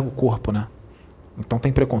só enxerga o corpo, né? Então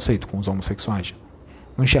tem preconceito com os homossexuais.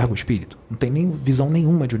 Não enxerga o espírito. Não tem nem visão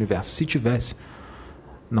nenhuma de universo. Se tivesse,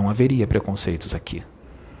 não haveria preconceitos aqui.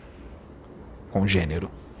 Com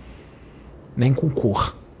gênero. Nem com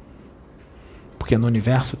cor. Porque no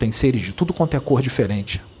universo tem seres de tudo quanto é cor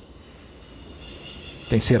diferente.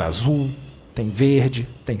 Tem ser azul, tem verde,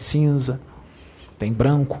 tem cinza, tem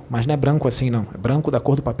branco, mas não é branco assim não, é branco da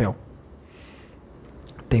cor do papel.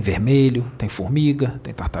 Tem vermelho, tem formiga,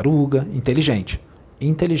 tem tartaruga, inteligente,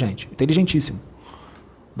 inteligentíssimo.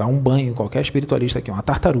 Dá um banho, qualquer espiritualista aqui, uma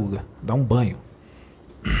tartaruga, dá um banho.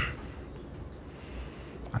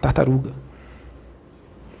 A tartaruga.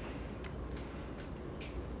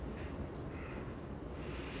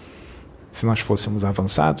 Se nós fôssemos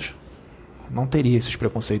avançados, não teria esses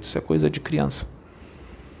preconceitos, isso é coisa de criança.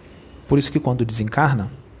 Por isso que quando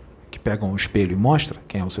desencarna, que pegam um espelho e mostra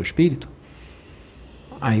quem é o seu espírito,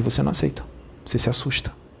 aí você não aceita, você se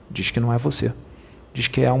assusta, diz que não é você, diz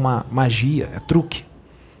que é uma magia, é truque.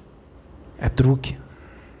 É truque.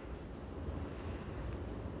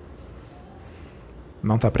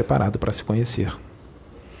 Não está preparado para se conhecer.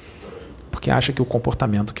 Porque acha que o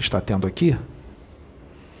comportamento que está tendo aqui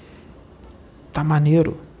está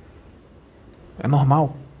maneiro. É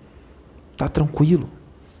normal. Está tranquilo.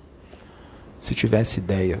 Se tivesse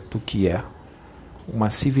ideia do que é uma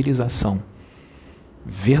civilização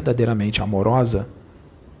verdadeiramente amorosa,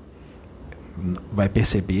 vai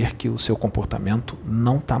perceber que o seu comportamento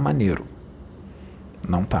não está maneiro.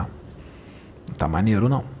 Não está. Não está maneiro,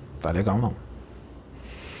 não. Está legal, não.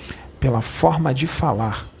 Pela forma de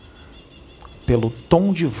falar, pelo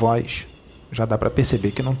tom de voz, já dá para perceber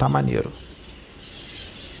que não está maneiro.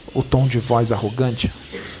 O tom de voz arrogante,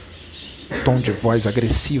 o tom de voz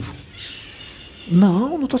agressivo.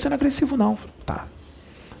 Não estou sendo agressivo, não. Tá.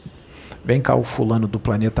 Vem cá o fulano do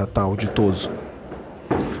planeta tal, ditoso.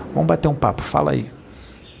 Vamos bater um papo, fala aí.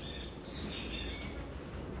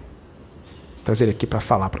 Vou trazer ele aqui para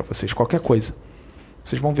falar para vocês qualquer coisa.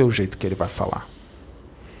 Vocês vão ver o jeito que ele vai falar.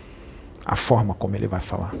 A forma como ele vai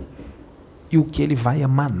falar. E o que ele vai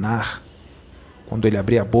emanar quando ele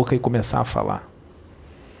abrir a boca e começar a falar.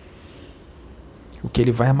 O que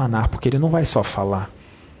ele vai emanar, porque ele não vai só falar.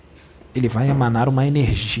 Ele vai emanar uma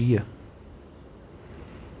energia.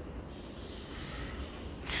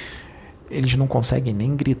 Eles não conseguem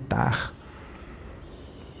nem gritar.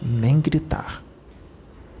 Nem gritar.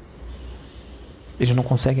 Eles não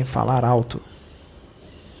conseguem falar alto.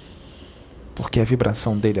 Porque a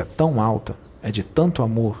vibração dele é tão alta, é de tanto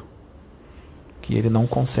amor, que ele não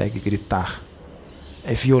consegue gritar.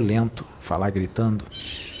 É violento falar gritando,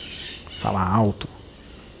 falar alto.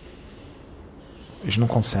 Eles não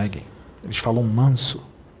conseguem. Eles falam manso,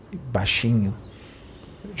 baixinho,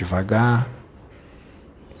 devagar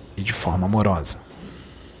e de forma amorosa.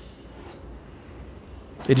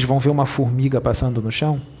 Eles vão ver uma formiga passando no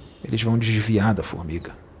chão, eles vão desviar da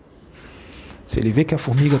formiga. Se ele vê que a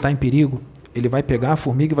formiga está em perigo, ele vai pegar a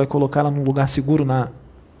formiga e vai colocá-la num lugar seguro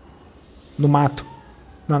no mato,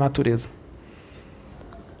 na natureza.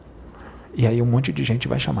 E aí um monte de gente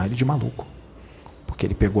vai chamar ele de maluco, porque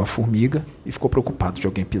ele pegou a formiga e ficou preocupado de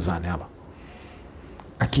alguém pisar nela.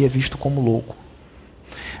 Aqui é visto como louco.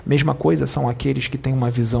 Mesma coisa são aqueles que têm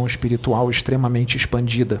uma visão espiritual extremamente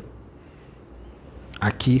expandida.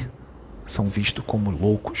 Aqui são vistos como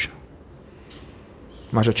loucos.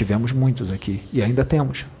 Nós já tivemos muitos aqui e ainda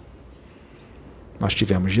temos. Nós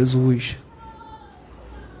tivemos Jesus,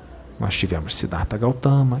 nós tivemos Siddhartha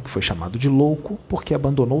Gautama, que foi chamado de louco porque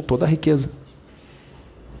abandonou toda a riqueza.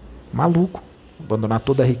 Maluco. Abandonar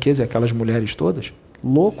toda a riqueza e aquelas mulheres todas?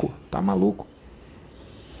 Louco, tá maluco.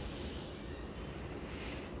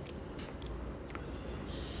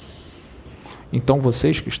 Então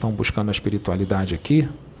vocês que estão buscando a espiritualidade aqui,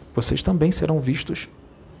 vocês também serão vistos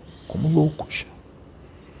como loucos.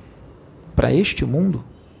 Para este mundo,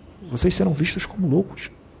 vocês serão vistos como loucos.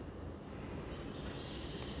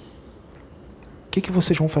 O que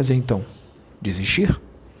vocês vão fazer então? Desistir?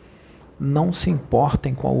 Não se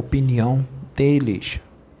importem com a opinião deles.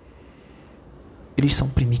 Eles são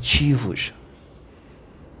primitivos.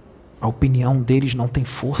 A opinião deles não tem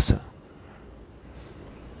força.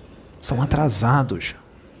 São atrasados.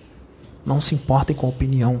 Não se importem com a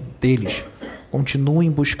opinião deles.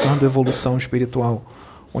 Continuem buscando evolução espiritual.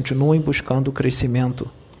 Continuem buscando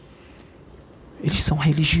crescimento. Eles são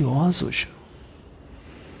religiosos.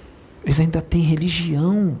 Eles ainda têm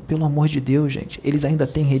religião, pelo amor de Deus, gente. Eles ainda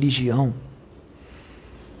têm religião.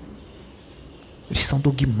 Eles são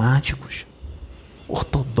dogmáticos,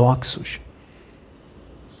 ortodoxos.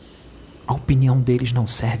 A opinião deles não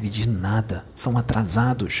serve de nada. São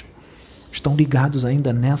atrasados. Estão ligados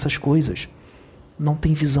ainda nessas coisas. Não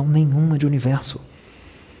têm visão nenhuma de universo.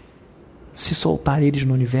 Se soltar eles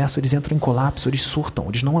no universo, eles entram em colapso, eles surtam,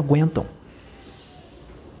 eles não aguentam.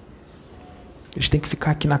 Eles têm que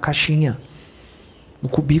ficar aqui na caixinha, no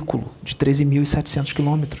cubículo de 13.700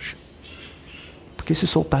 quilômetros. Porque se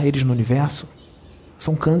soltar eles no universo,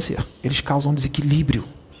 são câncer, eles causam desequilíbrio.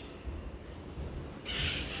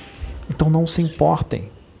 Então não se importem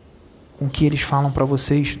com o que eles falam para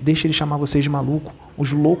vocês, deixe eles chamar vocês de maluco.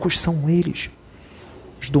 Os loucos são eles,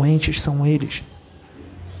 os doentes são eles.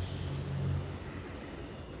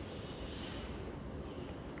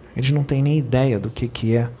 Eles não têm nem ideia do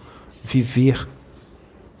que é viver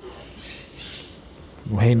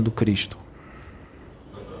no reino do Cristo.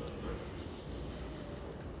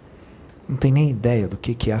 Não tem nem ideia do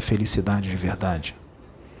que é a felicidade de verdade.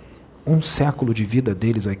 1 século de vida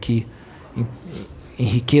deles aqui em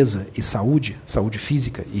riqueza e saúde, saúde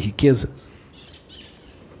física e riqueza,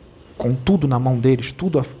 com tudo na mão deles,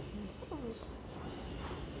 tudo,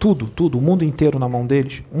 o mundo inteiro na mão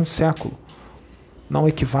deles, 1 século não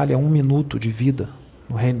equivale a 1 minuto de vida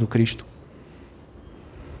no reino do Cristo.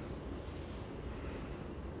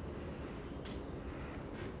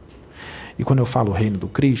 E quando eu falo reino do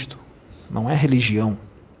Cristo, não é religião.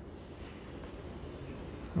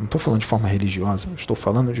 Não estou falando de forma religiosa, estou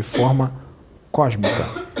falando de forma cósmica.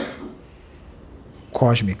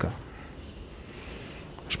 Cósmica.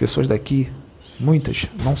 As pessoas daqui, muitas,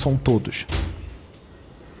 não são todos.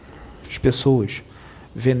 As pessoas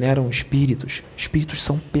veneram espíritos. Espíritos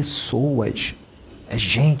são pessoas. É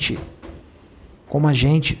gente. Como a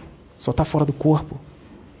gente. Só está fora do corpo.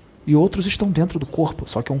 E outros estão dentro do corpo,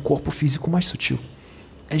 só que é um corpo físico mais sutil.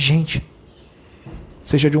 É gente.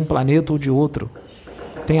 Seja de um planeta ou de outro.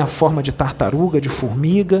 Tem a forma de tartaruga, de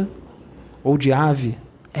formiga ou de ave.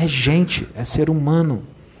 É gente, é ser humano.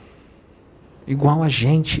 Igual a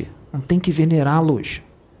gente. Não tem que venerá-los.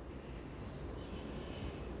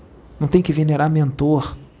 Não tem que venerar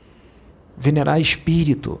mentor. Venerar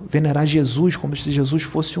espírito. Venerar Jesus como se Jesus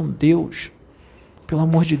fosse um Deus. Pelo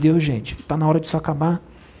amor de Deus, gente. Está na hora disso acabar.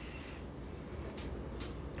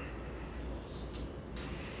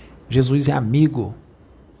 Jesus é amigo.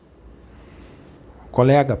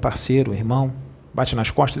 Colega, parceiro, irmão. Bate nas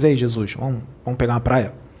costas. Ei, Jesus, vamos pegar uma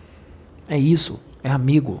praia. É isso. É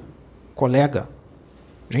amigo. Colega.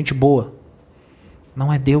 Gente boa.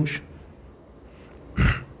 Não é Deus.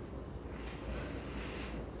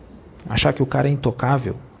 Achar que o cara é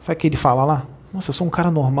intocável. Sabe o que ele fala lá? Nossa, eu sou um cara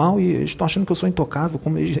normal e eles estão achando que eu sou intocável.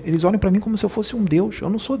 Eles olham para mim como se eu fosse um Deus. Eu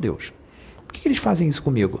não sou Deus. Por que eles fazem isso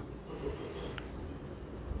comigo?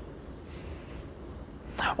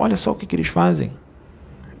 Olha só o que eles fazem.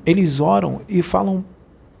 Eles oram e falam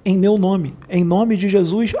em meu nome. Em nome de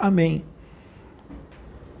Jesus, amém.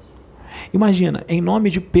 Imagina, em nome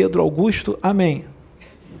de Pedro Augusto, amém.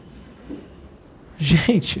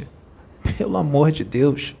 Gente, pelo amor de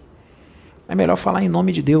Deus. É melhor falar em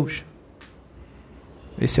nome de Deus.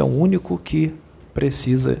 Esse é o único que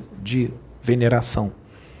precisa de veneração.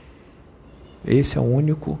 Esse é o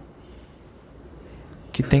único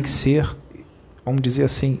que tem que ser, vamos dizer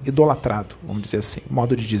assim, idolatrado. Vamos dizer assim,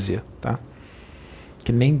 modo de dizer, tá?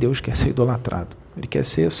 Que nem Deus quer ser idolatrado. Ele quer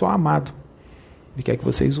ser só amado. Ele quer que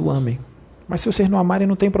vocês o amem. Mas se vocês não amarem,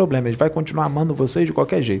 não tem problema. Ele vai continuar amando vocês de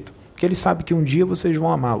qualquer jeito. Porque ele sabe que um dia vocês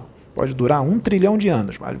vão amá-lo. Pode durar 1 trilhão de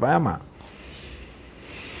anos, mas vai amar.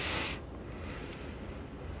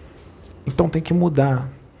 Então tem que mudar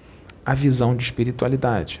a visão de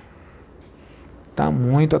espiritualidade. Está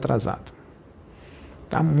muito atrasado.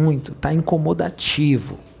 Está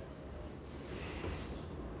incomodativo.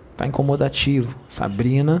 Está incomodativo.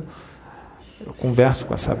 Sabrina, eu converso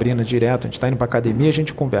com a Sabrina direto, a gente está indo para a academia, a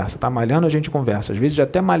gente conversa. Está malhando, a gente conversa. Às vezes já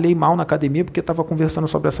até malhei mal na academia porque estava conversando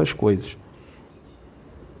sobre essas coisas.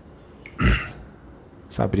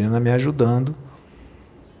 Sabrina me ajudando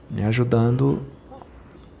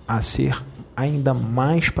a ser ainda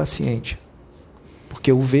mais paciente.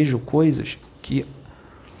 Porque eu vejo coisas que,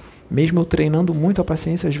 mesmo eu treinando muito a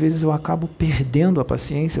paciência, às vezes eu acabo perdendo a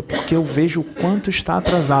paciência porque eu vejo o quanto está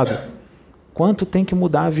atrasado. Quanto tem que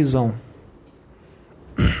mudar a visão.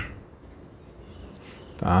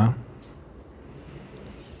 Tá?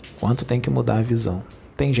 Quanto tem que mudar a visão.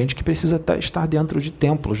 Tem gente que precisa estar dentro de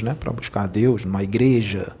templos, né, para buscar a Deus, numa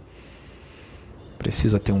igreja.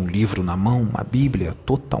 Precisa ter um livro na mão, uma Bíblia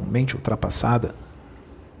totalmente ultrapassada.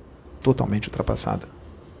 Totalmente ultrapassada.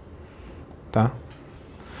 Tá?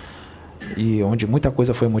 E onde muita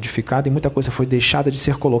coisa foi modificada e muita coisa foi deixada de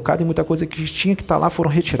ser colocada e muita coisa que tinha que estar lá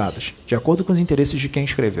foram retiradas, de acordo com os interesses de quem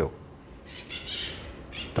escreveu.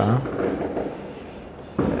 Tá?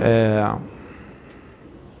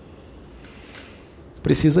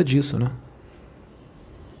 Precisa disso, né?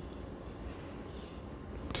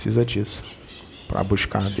 Precisa disso. Para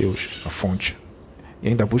buscar a Deus, a fonte. E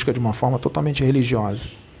ainda busca de uma forma totalmente religiosa.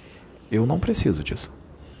 Eu não preciso disso.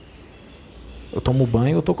 Eu tomo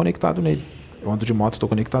banho, eu estou conectado nele. Eu ando de moto, estou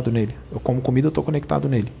conectado nele. Eu como comida, eu estou conectado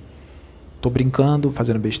nele. Estou brincando,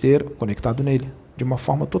 fazendo besteira, conectado nele. De uma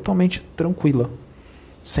forma totalmente tranquila.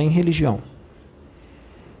 Sem religião.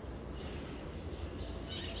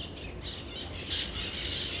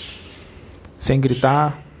 Sem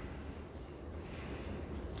gritar.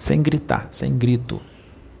 Sem gritar, sem grito.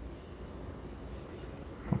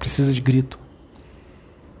 Não precisa de grito.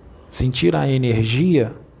 Sentir a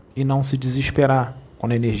energia e não se desesperar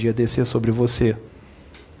quando a energia descer sobre você.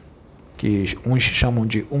 Que uns chamam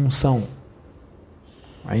de unção.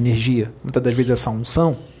 A energia. Muitas das vezes essa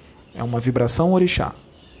unção é uma vibração orixá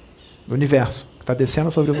do universo que está descendo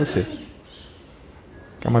sobre você.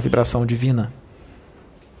 Que é uma vibração divina.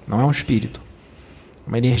 Não é um espírito. É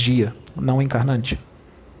uma energia não encarnante.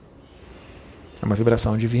 É uma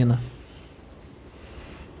vibração divina.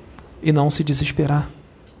 E não se desesperar.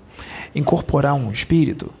 Incorporar um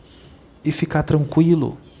espírito e ficar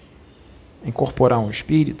tranquilo. Incorporar um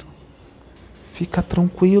espírito, fica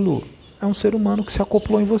tranquilo. é um ser humano que se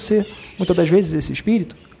acoplou em você. Muitas das vezes esse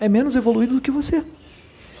espírito é menos evoluído do que você.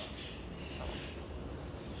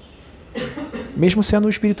 Mesmo sendo um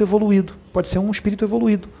espírito evoluído. Pode ser um espírito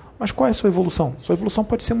evoluído. Mas qual é a sua evolução? Sua evolução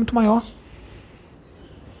pode ser muito maior.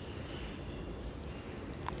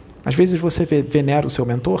 Às vezes você venera o seu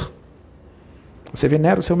mentor. Você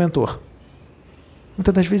venera o seu mentor.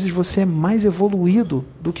 Muitas das vezes você é mais evoluído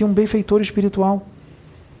do que um benfeitor espiritual.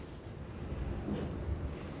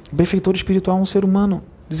 O benfeitor espiritual é um ser humano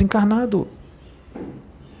desencarnado.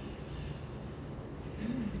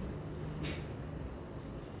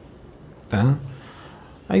 Tá?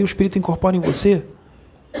 Aí o espírito incorpora em você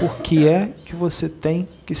porque é que você tem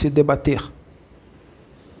que se debater,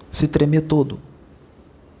 se tremer todo.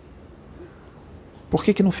 Por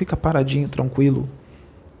que não fica paradinho, tranquilo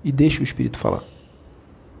e deixa o espírito falar?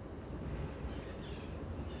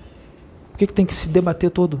 Por que tem que se debater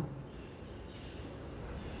todo?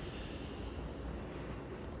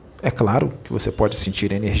 É claro que você pode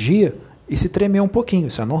sentir energia e se tremer um pouquinho,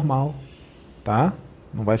 isso é normal, tá?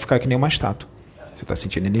 Não vai ficar que nem uma estátua. Você está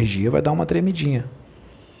sentindo energia, vai dar uma tremidinha.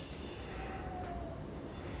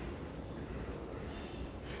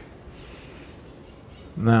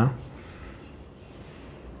 Não.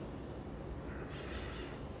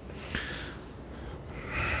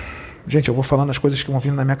 Gente, eu vou falando as coisas que vão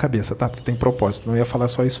vindo na minha cabeça, tá? Porque tem propósito. Não ia falar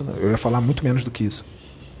só isso, não. Eu ia falar muito menos do que isso.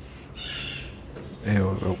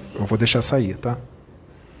 Eu vou deixar sair, tá?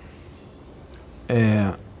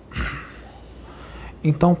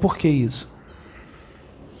 Então, por que isso?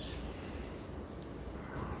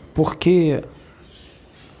 Porque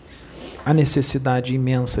a necessidade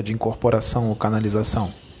imensa de incorporação ou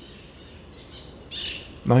canalização?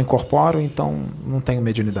 Não incorporo, então não tenho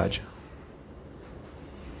mediunidade.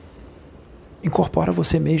 Incorpora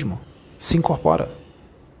você mesmo. Se incorpora.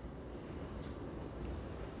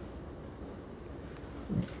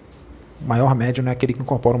 O maior médium não é aquele que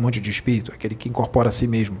incorpora um monte de espírito, é aquele que incorpora a si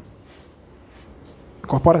mesmo.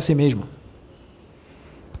 Incorpora a si mesmo.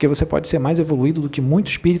 Porque você pode ser mais evoluído do que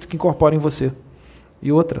muito espírito que incorpora em você.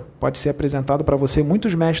 E outra, pode ser apresentado para você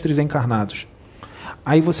muitos mestres encarnados.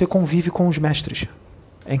 Aí você convive com os mestres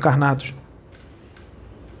encarnados.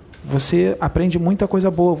 Você aprende muita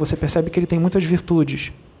coisa boa, você percebe que ele tem muitas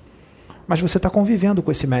virtudes. Mas você está convivendo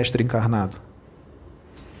com esse mestre encarnado.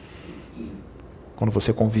 Quando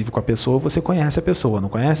você convive com a pessoa, você conhece a pessoa, não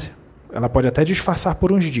conhece? Ela pode até disfarçar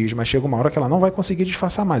por uns dias, mas chega uma hora que ela não vai conseguir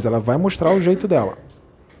disfarçar mais, ela vai mostrar o jeito dela.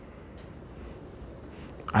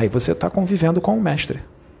 Aí você está convivendo com o mestre.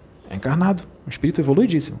 É encarnado, um espírito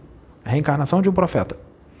evoluidíssimo. É a reencarnação de um profeta.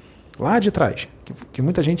 Lá de trás, que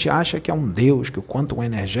muita gente acha que é um Deus, que o quantum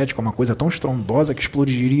energético é uma coisa tão estrondosa que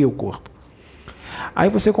explodiria o corpo. Aí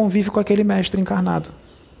você convive com aquele mestre encarnado.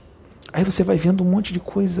 Aí você vai vendo um monte de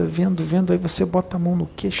coisa, vendo, aí você bota a mão no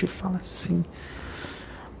queixo e fala assim,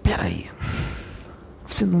 peraí,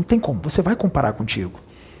 você não tem como, você vai comparar contigo.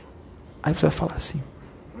 Aí você vai falar assim,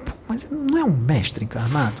 mas não é um mestre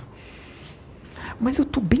encarnado? Mas eu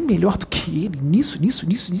estou bem melhor do que ele, nisso,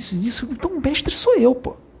 então o mestre sou eu,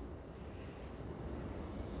 pô.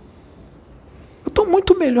 Eu estou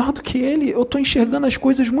muito melhor do que ele, eu estou enxergando as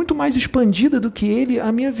coisas muito mais expandida do que ele,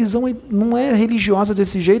 a minha visão não é religiosa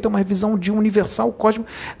desse jeito, é uma visão de universal, cósmico.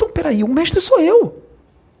 Então, peraí, o mestre sou eu,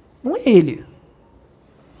 não é ele.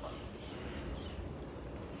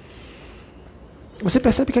 Você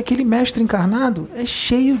percebe que aquele mestre encarnado é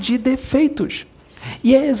cheio de defeitos.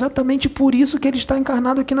 E é exatamente por isso que ele está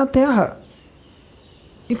encarnado aqui na Terra.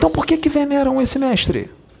 Então, por que veneram esse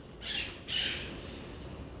mestre?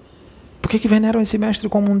 Por que veneram esse mestre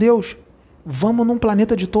como um Deus? Vamos num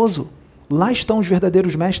planeta ditoso. Lá estão os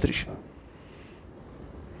verdadeiros mestres.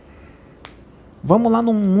 Vamos lá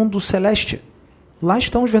num mundo celeste. Lá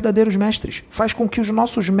estão os verdadeiros mestres. Faz com que os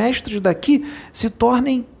nossos mestres daqui se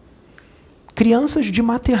tornem crianças de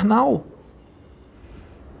maternal.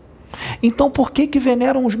 Então por que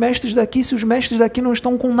veneram os mestres daqui se os mestres daqui não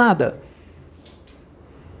estão com nada?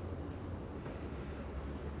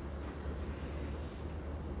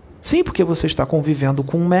 Sim, porque você está convivendo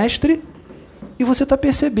com um mestre e você está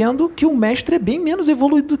percebendo que o mestre é bem menos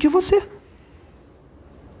evoluído do que você.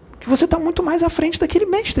 Que você está muito mais à frente daquele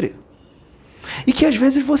mestre. E que às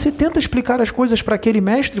vezes você tenta explicar as coisas para aquele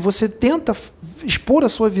mestre, você tenta expor a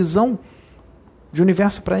sua visão de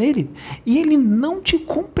universo para ele, e ele não te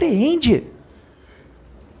compreende.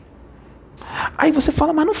 Aí você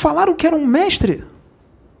fala, mas não falaram que era um mestre?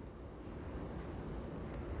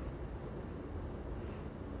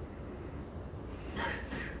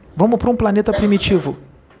 Vamos para um planeta primitivo,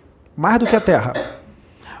 mais do que a Terra.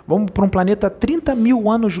 Vamos para um planeta 30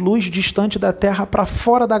 mil anos-luz distante da Terra, para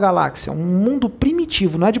fora da galáxia. Um mundo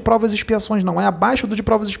primitivo, não é de provas e expiações, não. É abaixo do de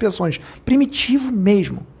provas e expiações. Primitivo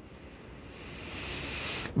mesmo.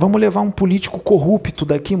 Vamos levar um político corrupto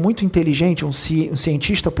daqui, muito inteligente, um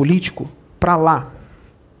cientista político, para lá.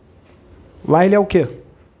 Lá ele é o quê?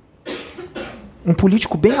 Um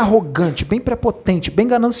político bem arrogante, bem prepotente, bem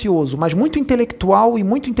ganancioso, mas muito intelectual e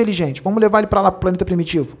muito inteligente. Vamos levar ele para lá, para o planeta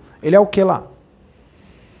primitivo. Ele é o quê lá?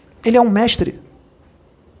 Ele é um mestre?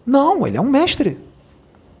 Não, ele é um mestre.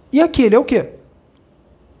 E aqui, ele é o quê?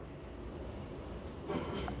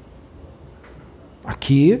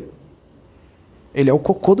 Aqui, ele é o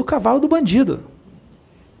cocô do cavalo do bandido.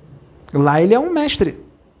 Lá ele é um mestre.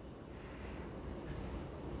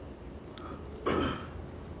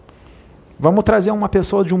 Vamos trazer uma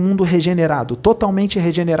pessoa de um mundo regenerado, totalmente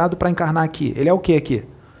regenerado, para encarnar aqui. Ele é o quê aqui?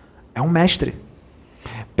 É um mestre.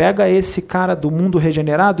 Pega esse cara do mundo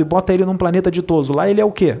regenerado e bota ele num planeta ditoso. Lá ele é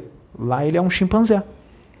o quê? Lá ele é um chimpanzé.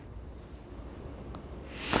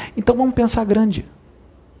 Então vamos pensar grande.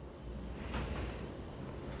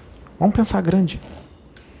 Vamos pensar grande.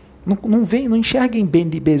 Não enxerguem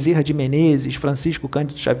Bezerra de Menezes, Francisco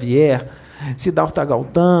Cândido Xavier, Siddhartha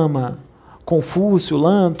Gautama, Confúcio,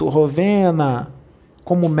 Lanto, Rovena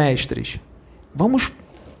como mestres. Vamos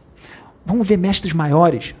ver mestres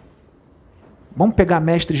maiores. Vamos pegar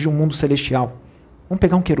mestres de um mundo celestial. Vamos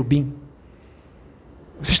pegar um querubim.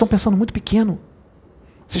 Vocês estão pensando muito pequeno.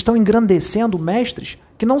 Vocês estão engrandecendo mestres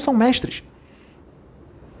que não são mestres.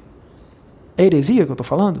 É heresia que eu estou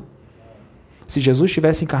falando? Se Jesus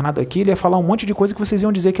tivesse encarnado aqui, ele ia falar um monte de coisa que vocês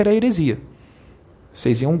iam dizer que era heresia.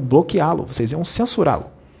 Vocês iam bloqueá-lo, vocês iam censurá-lo.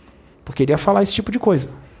 Porque ele ia falar esse tipo de coisa.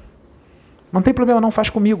 Não tem problema não, faz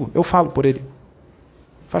comigo. Eu falo por ele.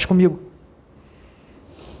 Faz comigo.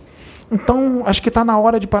 Então, acho que está na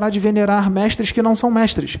hora de parar de venerar mestres que não são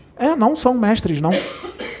mestres. Não são mestres, não.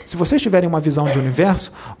 Se vocês tiverem uma visão de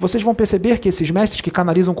universo, vocês vão perceber que esses mestres que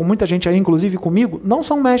canalizam com muita gente aí, inclusive comigo, não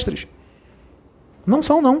são mestres. Não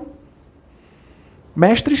são, não.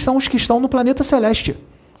 Mestres são os que estão no planeta celeste.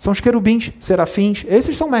 São os querubins, serafins.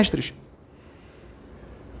 Esses são mestres.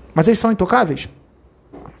 Mas eles são intocáveis?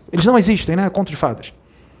 Eles não existem, né? Conto de fadas.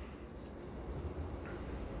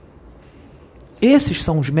 Esses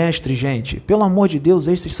são os mestres, gente. Pelo amor de Deus,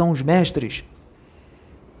 esses são os mestres.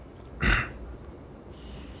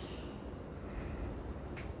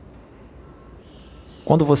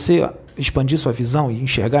 Quando você expandir sua visão e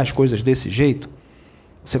enxergar as coisas desse jeito,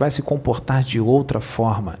 você vai se comportar de outra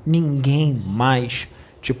forma. Ninguém mais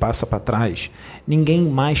te passa para trás. Ninguém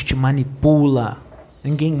mais te manipula.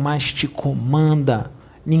 Ninguém mais te comanda.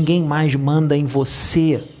 Ninguém mais manda em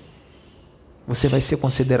você. Você vai ser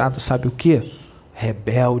considerado, sabe o quê?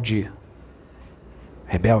 Rebelde.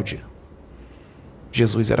 Rebelde.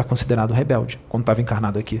 Jesus era considerado rebelde quando estava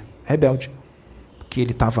encarnado aqui. Rebelde. Porque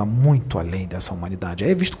ele estava muito além dessa humanidade.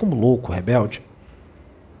 Aí é visto como louco, rebelde.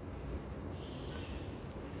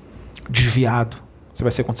 Desviado. Você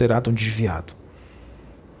vai ser considerado um desviado.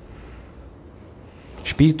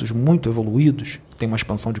 Espíritos muito evoluídos, têm uma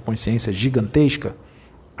expansão de consciência gigantesca,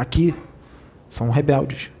 aqui são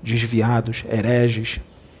rebeldes, desviados, hereges,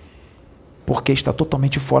 porque está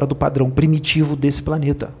totalmente fora do padrão primitivo desse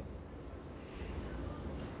planeta.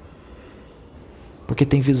 Porque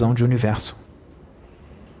tem visão de universo.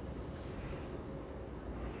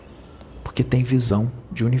 Porque tem visão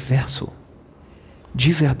de universo.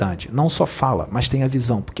 De verdade. Não só fala, mas tem a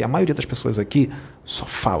visão. Porque a maioria das pessoas aqui só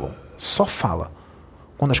falam. Só fala.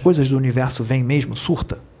 Quando as coisas do universo vêm mesmo,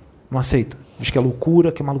 surta. Não aceita. Diz que é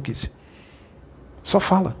loucura, que é maluquice. Só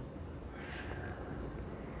fala.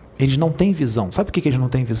 Eles não têm visão. Sabe por que eles não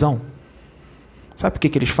têm visão? Sabe por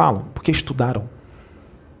que eles falam? Porque estudaram.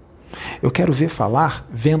 Eu quero ver falar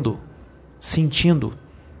vendo, sentindo.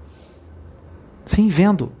 Sim,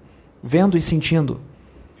 vendo. Vendo e sentindo.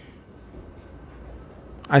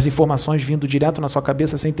 As informações vindo direto na sua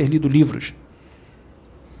cabeça sem ter lido livros.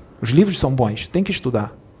 Os livros são bons, tem que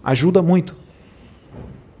estudar. Ajuda muito.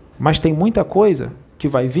 Mas tem muita coisa que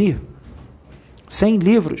vai vir sem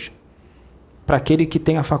livros para aquele que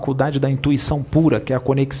tem a faculdade da intuição pura, que é a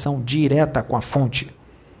conexão direta com a fonte.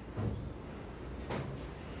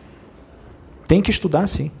 Tem que estudar,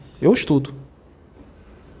 sim. Eu estudo.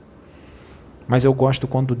 Mas eu gosto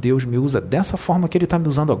quando Deus me usa dessa forma que Ele está me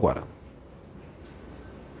usando agora.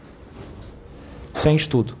 Sem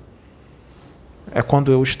estudo. É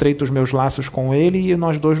quando eu estreito os meus laços com Ele e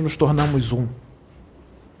nós dois nos tornamos um.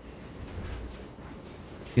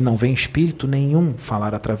 E não vem espírito nenhum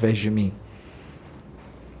falar através de mim.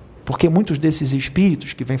 Porque muitos desses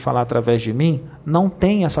espíritos que vêm falar através de mim não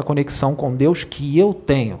têm essa conexão com Deus que eu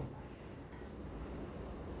tenho.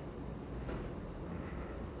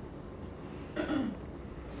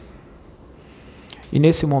 E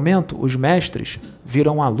nesse momento, os mestres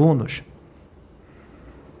viram alunos.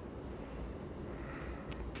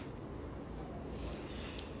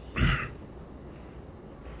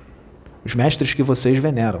 Os mestres que vocês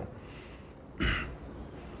veneram.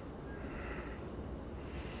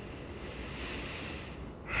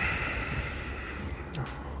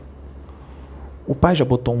 O pai já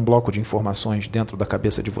botou um bloco de informações dentro da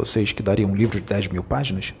cabeça de vocês que daria um livro de 10.000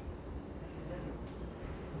 páginas?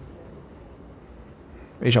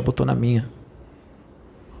 Ele já botou na minha.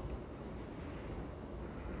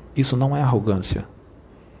 Isso não é arrogância,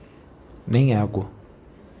 nem ego,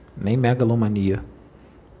 nem megalomania.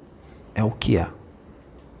 É o que é.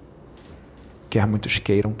 Quer muitos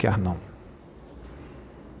queiram, quer não.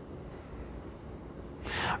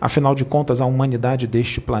 Afinal de contas, a humanidade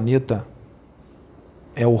deste planeta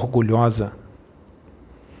é orgulhosa.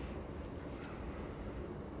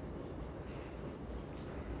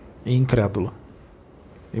 E incrédula.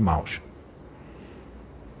 E maus.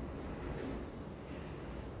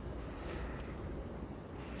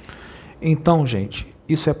 Então, gente,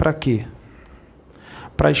 isso é para quê?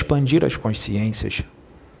 Para expandir as consciências.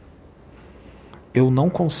 Eu não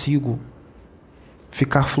consigo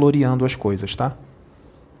ficar floreando as coisas, tá?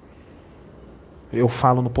 Eu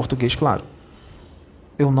falo no português, claro.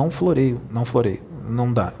 Eu não floreio,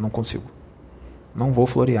 não dá, não consigo. Não vou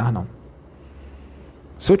florear, não.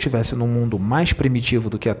 Se eu tivesse num mundo mais primitivo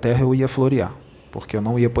do que a Terra, eu ia florear, porque eu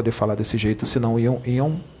não ia poder falar desse jeito, senão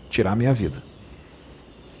iam tirar a minha vida.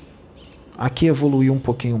 Aqui evoluiu um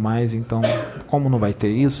pouquinho mais, então, como não vai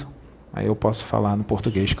ter isso, aí eu posso falar no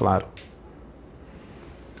português, claro.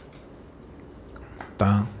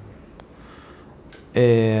 Tá?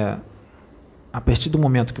 A partir do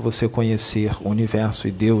momento que você conhecer o universo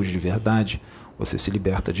e Deus de verdade, você se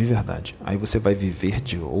liberta de verdade. Aí você vai viver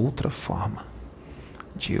de outra forma.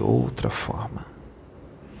 De outra forma.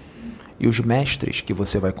 E os mestres que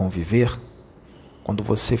você vai conviver, quando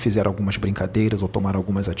você fizer algumas brincadeiras ou tomar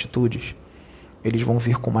algumas atitudes, eles vão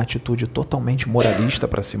vir com uma atitude totalmente moralista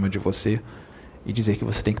para cima de você e dizer que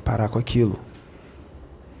você tem que parar com aquilo.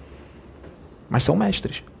 Mas são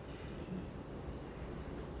mestres.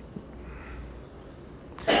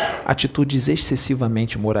 Atitudes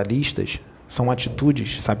excessivamente moralistas são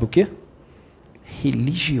atitudes, sabe o quê?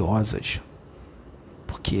 Religiosas.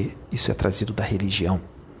 Porque isso é trazido da religião.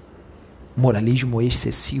 Moralismo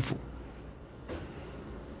excessivo.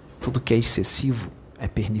 Tudo que é excessivo é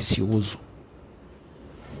pernicioso.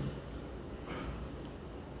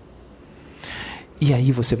 E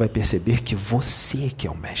aí você vai perceber que você que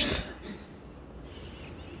é o mestre.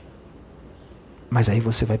 Mas aí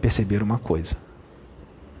você vai perceber uma coisa.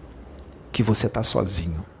 Que você está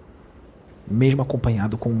sozinho. Mesmo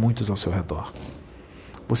acompanhado com muitos ao seu redor.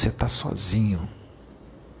 Você está sozinho.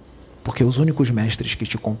 Porque os únicos mestres que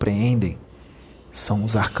te compreendem são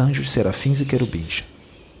os arcanjos, serafins e querubins.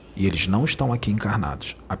 E eles não estão aqui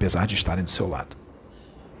encarnados, apesar de estarem do seu lado.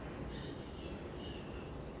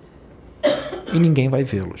 E ninguém vai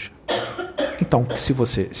vê-los. Então,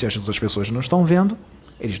 se as outras pessoas não estão vendo,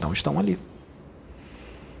 eles não estão ali.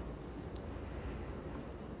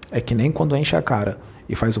 É que nem quando enche a cara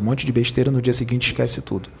e faz um monte de besteira, no dia seguinte esquece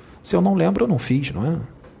tudo. Se eu não lembro, eu não fiz, não é?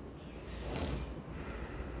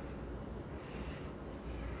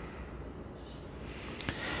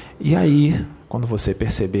 E aí, quando você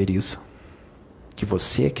perceber isso, que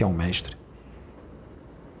você que é o mestre,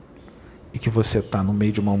 e que você está no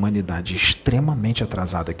meio de uma humanidade extremamente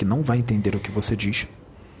atrasada, que não vai entender o que você diz,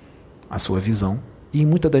 a sua visão, e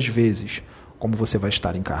muitas das vezes, como você vai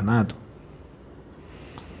estar encarnado,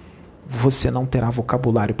 você não terá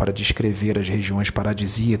vocabulário para descrever as regiões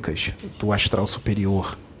paradisíacas do astral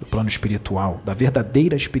superior, do plano espiritual, da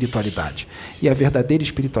verdadeira espiritualidade. E a verdadeira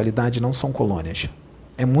espiritualidade não são colônias.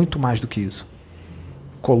 É muito mais do que isso.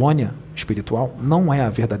 Colônia espiritual não é a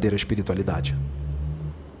verdadeira espiritualidade.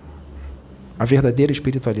 A verdadeira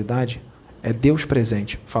espiritualidade é Deus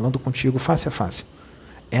presente, falando contigo face a face.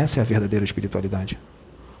 Essa é a verdadeira espiritualidade.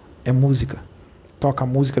 É música. Toca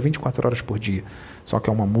música 24 horas por dia. Só que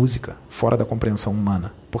é uma música fora da compreensão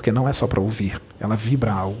humana. Porque não é só para ouvir. Ela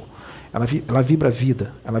vibra algo. Ela vibra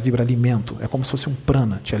vida. Ela vibra alimento. É como se fosse um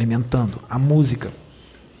prana te alimentando. A música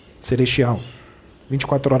celestial.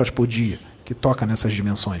 24 horas por dia. Que toca nessas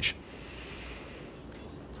dimensões.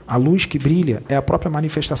 A luz que brilha é a própria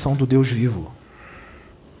manifestação do Deus vivo.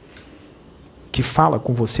 Que fala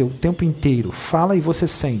com você o tempo inteiro. Fala e você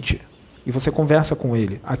sente. e você conversa com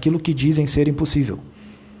ele aquilo que dizem ser impossível.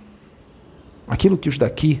 Aquilo que os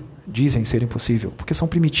daqui dizem ser impossível, porque são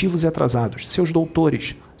primitivos e atrasados, seus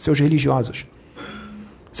doutores, seus religiosos,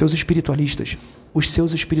 seus espiritualistas. Os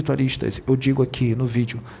seus espiritualistas, eu digo aqui no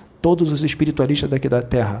vídeo, todos os espiritualistas daqui da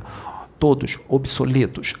Terra, todos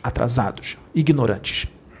obsoletos, atrasados, ignorantes.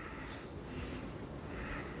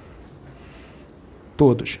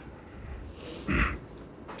 Todos.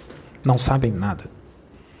 Não sabem nada.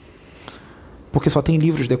 Porque só tem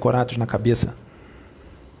livros decorados na cabeça.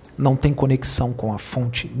 Não tem conexão com a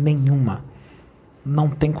fonte nenhuma. Não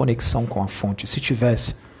tem conexão com a fonte. Se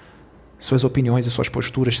tivesse, suas opiniões e suas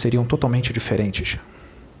posturas seriam totalmente diferentes.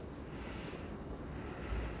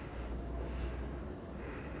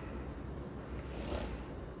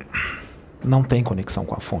 Não tem conexão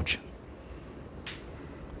com a fonte.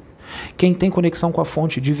 Quem tem conexão com a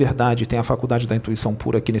fonte de verdade, tem a faculdade da intuição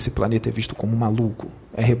pura aqui nesse planeta, é visto como maluco,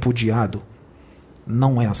 é repudiado,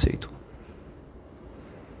 não é aceito.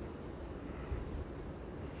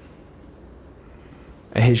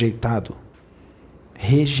 É rejeitado.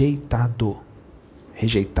 Rejeitado.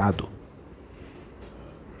 Rejeitado.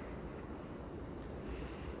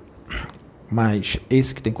 Mas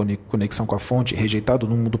esse que tem conexão com a fonte, rejeitado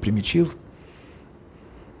no mundo primitivo,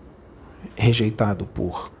 rejeitado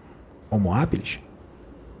por Homo habilis,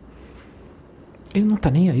 ele não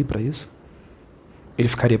está nem aí para isso. Ele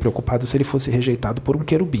ficaria preocupado se ele fosse rejeitado por um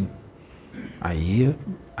querubim. Aí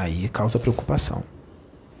causa preocupação.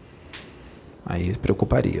 Aí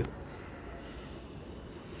preocuparia.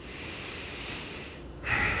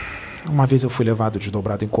 Uma vez eu fui levado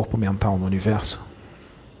desdobrado em corpo mental no universo.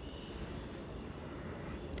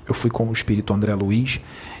 Eu fui com o espírito André Luiz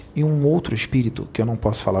e um outro espírito, que eu não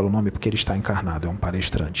posso falar o nome porque ele está encarnado, é um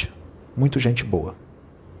palestrante. Muito gente boa,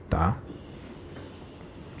 tá?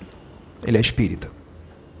 Ele é espírita.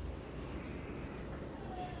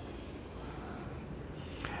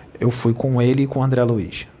 Eu fui com ele e com o André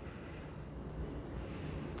Luiz.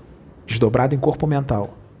 Desdobrado em corpo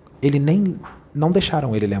mental. Não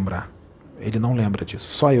deixaram ele lembrar. Ele não lembra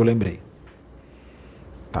disso. Só eu lembrei.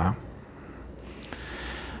 Tá?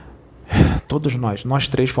 Todos nós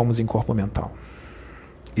três fomos em corpo mental.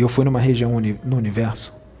 E eu fui numa região no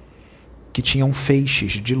universo que tinham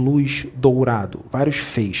feixes de luz dourado. Vários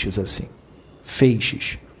feixes assim.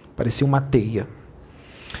 Feixes. Parecia uma teia.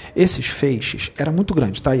 Esses feixes, era muito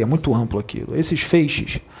grande, tá? E é muito amplo aquilo. Esses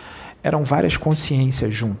feixes eram várias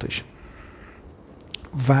consciências juntas.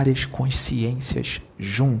 Várias consciências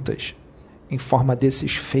juntas em forma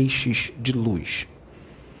desses feixes de luz.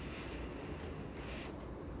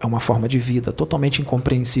 É uma forma de vida totalmente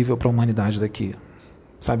incompreensível para a humanidade daqui.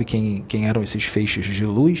 Sabe quem eram esses feixes de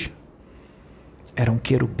luz? Eram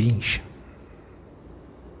querubins.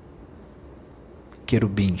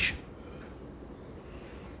 Querubins.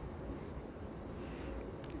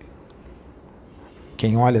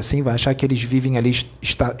 Quem olha assim vai achar que eles vivem ali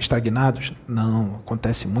estagnados. Não,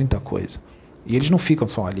 acontece muita coisa. E eles não ficam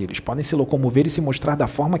só ali, eles podem se locomover e se mostrar da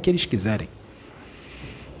forma que eles quiserem.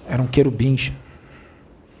 Eram querubins.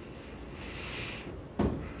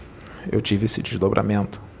 Eu tive esse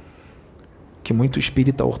desdobramento, que muito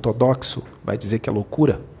espírita ortodoxo vai dizer que é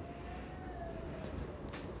loucura.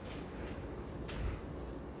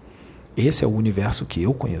 Esse é o universo que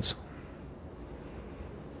eu conheço.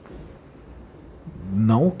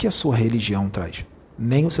 Não o que a sua religião traz,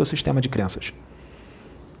 nem o seu sistema de crenças,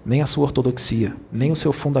 nem a sua ortodoxia, nem o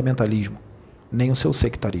seu fundamentalismo, nem o seu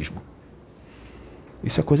sectarismo.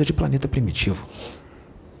 Isso é coisa de planeta primitivo.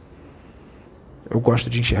 Eu gosto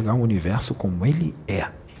de enxergar o universo como ele é.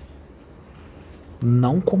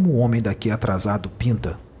 Não como o homem daqui atrasado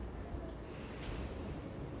pinta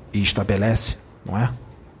e estabelece, não é?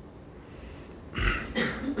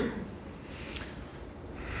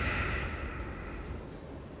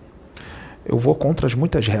 Eu vou contra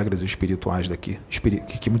muitas regras espirituais daqui,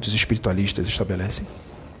 que muitos espiritualistas estabelecem.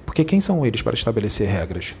 Porque quem são eles para estabelecer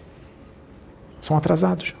regras? São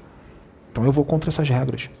atrasados. Então eu vou contra essas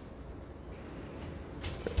regras.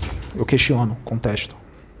 Eu questiono, contesto.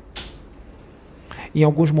 Em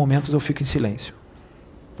alguns momentos eu fico em silêncio.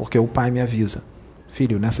 Porque o pai me avisa.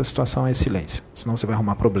 Filho, nessa situação é silêncio. Senão você vai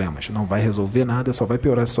arrumar problemas. Não vai resolver nada, só vai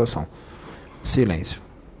piorar a situação. Silêncio.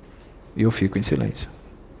 E eu fico em silêncio.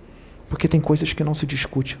 Porque tem coisas que não se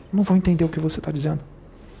discute. Não vão entender o que você está dizendo.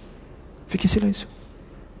 Fique em silêncio.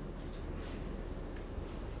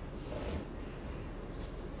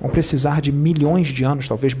 Vão precisar de milhões de anos,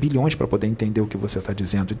 talvez bilhões, para poder entender o que você está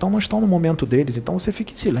dizendo. Então não estão no momento deles, então você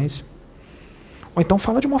fica em silêncio. Ou então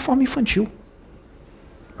fala de uma forma infantil.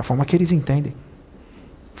 A forma que eles entendem.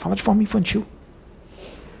 Fala de forma infantil.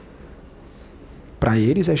 Para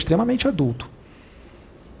eles é extremamente adulto.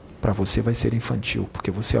 Para você vai ser infantil, porque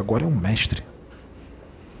você agora é um mestre.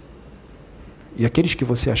 E aqueles que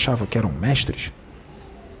você achava que eram mestres,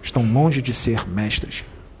 estão longe de ser mestres,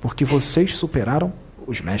 porque vocês superaram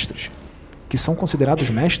os mestres, que são considerados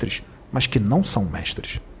mestres, mas que não são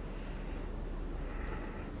mestres.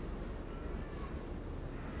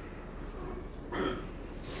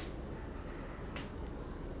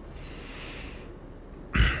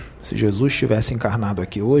 Se Jesus estivesse encarnado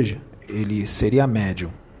aqui hoje, ele seria médium.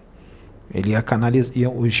 Ele ia canalizar,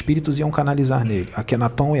 os espíritos iam canalizar nele.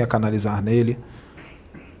 Akenaton ia canalizar nele.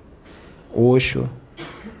 Osho,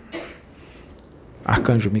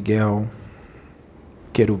 Arcanjo Miguel,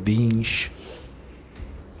 querubins,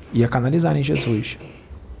 ia canalizar em Jesus.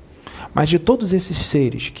 Mas de todos esses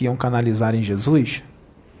seres que iam canalizar em Jesus,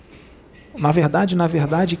 na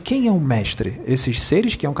verdade, quem é o mestre? Esses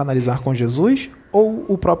seres que iam canalizar com Jesus ou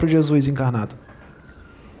o próprio Jesus encarnado?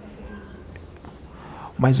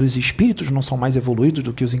 Mas os espíritos não são mais evoluídos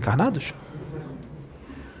do que os encarnados?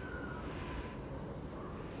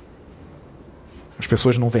 As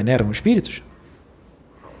pessoas não veneram os espíritos?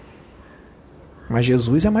 Mas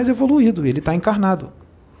Jesus é mais evoluído, ele está encarnado.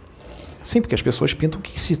 Sim, porque as pessoas pintam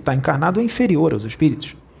que se está encarnado é inferior aos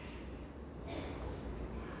espíritos.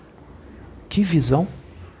 Que visão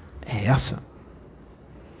é essa?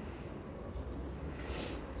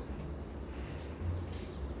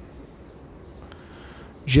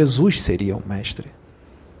 Jesus seria o mestre.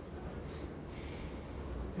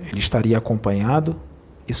 Ele estaria acompanhado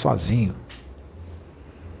e sozinho.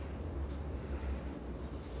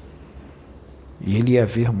 E ele ia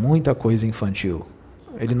ver muita coisa infantil.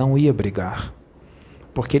 Ele não ia brigar.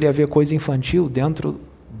 Porque ele ia ver coisa infantil dentro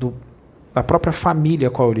da própria família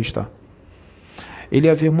a qual ele está. Ele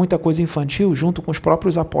ia ver muita coisa infantil junto com os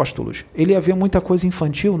próprios apóstolos. Ele ia ver muita coisa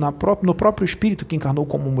infantil no próprio espírito que encarnou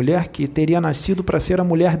como mulher, que teria nascido para ser a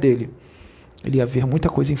mulher dele. Ele ia ver muita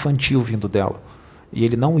coisa infantil vindo dela. E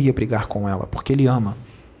ele não ia brigar com ela, porque ele ama.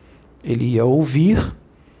 Ele ia ouvir,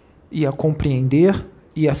 ia compreender,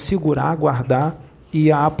 ia segurar, guardar,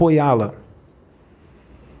 ia apoiá-la.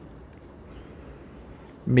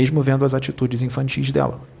 Mesmo vendo as atitudes infantis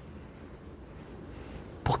dela.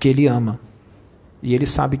 Porque ele ama. E ele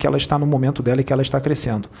sabe que ela está no momento dela e que ela está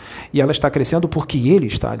crescendo. E ela está crescendo porque ele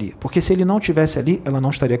está ali. Porque se ele não estivesse ali, ela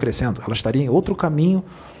não estaria crescendo. Ela estaria em outro caminho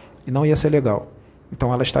e não ia ser legal.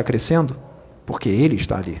 Então ela está crescendo porque ele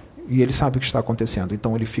está ali. E ele sabe o que está acontecendo.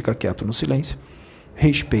 Então ele fica quieto no silêncio,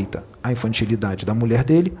 respeita a infantilidade da mulher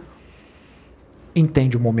dele,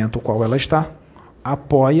 entende o momento no qual ela está,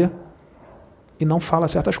 apoia e não fala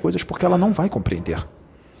certas coisas porque ela não vai compreender.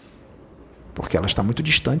 Porque ela está muito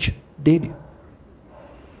distante dele.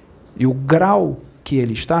 E o grau que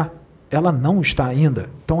ele está, ela não está ainda.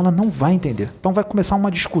 Então ela não vai entender. Então vai começar uma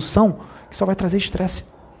discussão que só vai trazer estresse.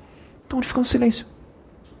 Então ele fica no silêncio.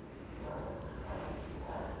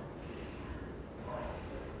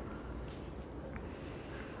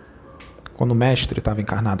 Quando o mestre estava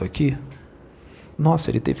encarnado aqui, nossa,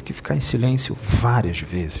 ele teve que ficar em silêncio várias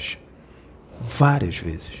vezes. Várias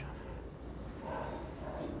vezes.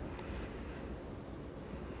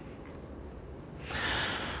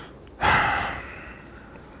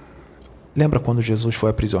 Lembra quando Jesus foi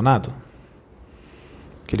aprisionado?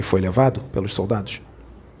 Que ele foi levado pelos soldados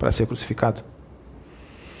para ser crucificado?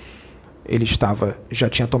 Ele já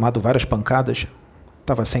tinha tomado várias pancadas,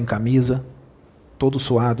 estava sem camisa, todo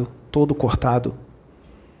suado, todo cortado,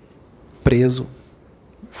 preso,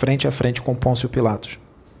 frente a frente com Pôncio Pilatos.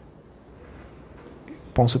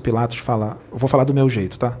 Pôncio Pilatos fala, eu vou falar do meu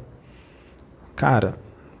jeito, tá? Cara,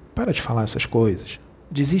 para de falar essas coisas,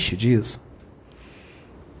 desiste disso.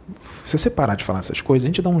 Se você parar de falar essas coisas, a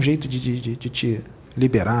gente dá um jeito de te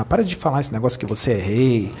liberar. Para de falar esse negócio que você é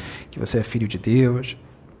rei, que você é filho de Deus.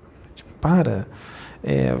 Para,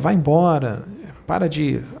 vai embora. Para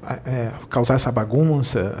de causar essa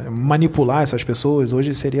bagunça, manipular essas pessoas.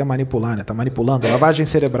 Hoje seria manipular, né? Está manipulando, lavagem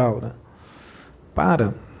cerebral, né?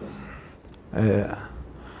 Para.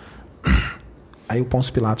 Aí o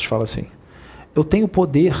Pôncio Pilatos fala assim, eu tenho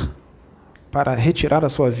poder para retirar a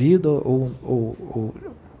sua vida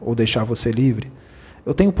ou deixar você livre.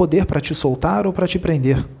 Eu tenho poder para te soltar ou para te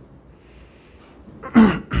prender.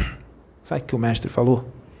 Sabe o que o mestre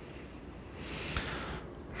falou?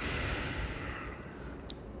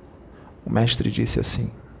 O mestre disse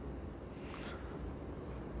assim,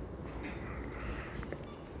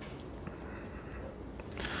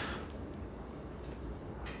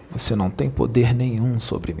 você não tem poder nenhum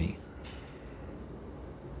sobre mim.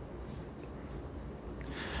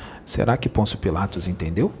 Será que Pôncio Pilatos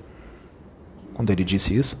entendeu? Quando ele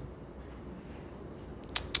disse isso?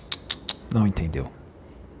 Não entendeu.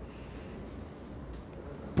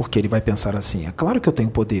 Porque ele vai pensar assim, é claro que eu tenho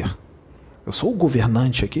poder. Eu sou o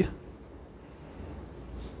governante aqui.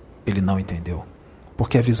 Ele não entendeu.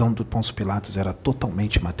 Porque a visão do Pôncio Pilatos era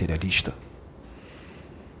totalmente materialista.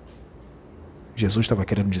 Jesus estava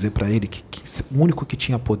querendo dizer para ele que o único que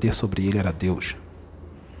tinha poder sobre ele era Deus.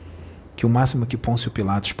 Que o máximo que Pôncio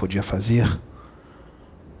Pilatos podia fazer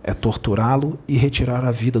é torturá-lo e retirar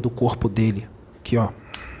a vida do corpo dele. Que,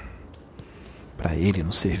 para ele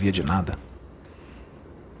não servia de nada.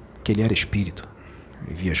 Que ele era espírito.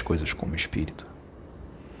 Ele via as coisas como espírito.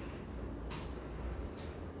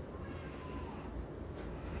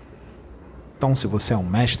 Então, se você é um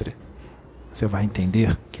mestre, você vai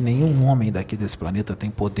entender que nenhum homem daqui desse planeta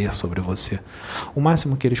tem poder sobre você. O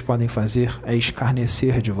máximo que eles podem fazer é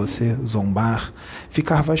escarnecer de você, zombar,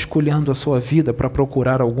 ficar vasculhando a sua vida para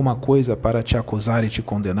procurar alguma coisa para te acusar e te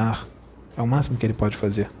condenar. É o máximo que ele pode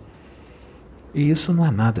fazer. E isso não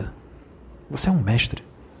é nada. Você é um mestre.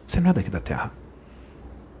 Você não é daqui da Terra.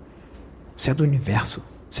 Você é do universo.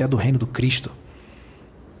 Você é do reino do Cristo.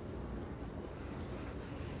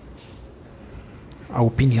 A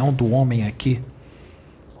opinião do homem aqui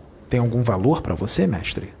tem algum valor para você,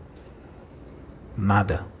 mestre?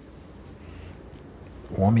 Nada.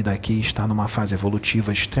 O homem daqui está numa fase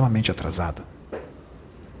evolutiva extremamente atrasada.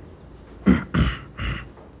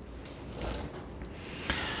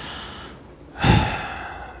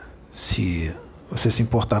 Se você se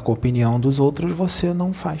importar com a opinião dos outros, você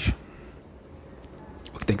não faz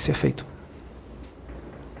o que tem que ser feito.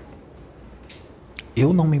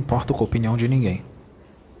 Eu não me importo com a opinião de ninguém.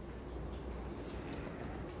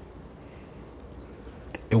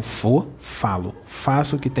 Eu vou, falo,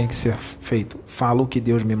 faço o que tem que ser feito, falo o que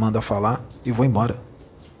Deus me manda falar e vou embora.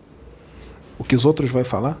 O que os outros vão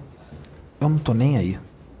falar, eu não estou nem aí.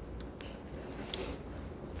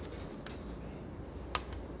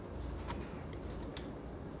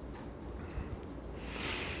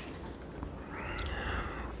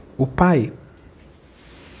 O Pai,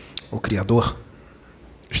 o Criador,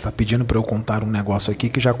 está pedindo para eu contar um negócio aqui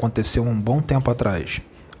que já aconteceu um bom tempo atrás,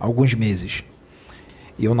 alguns meses.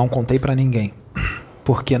 E eu não contei para ninguém,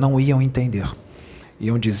 porque não iam entender.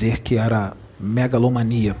 Iam dizer que era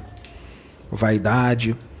megalomania,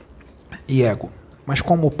 vaidade e ego. Mas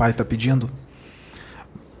como o Pai está pedindo,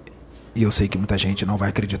 e eu sei que muita gente não vai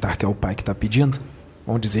acreditar que é o Pai que está pedindo,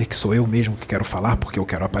 vão dizer que sou eu mesmo que quero falar porque eu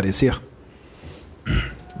quero aparecer.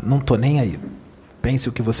 Não estou nem aí. Pense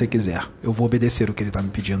o que você quiser. Eu vou obedecer o que ele está me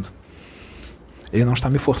pedindo. Ele não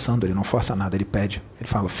está me forçando, ele não força nada, ele pede. Ele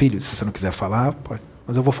fala, filho, se você não quiser falar, pode.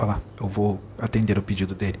 Mas eu vou falar, eu vou atender o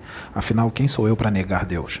pedido dele. Afinal, quem sou eu para negar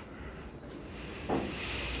Deus?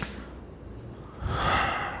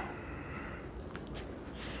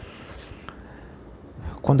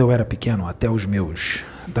 Quando eu era pequeno, até os meus...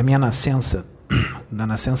 Da minha nascença, da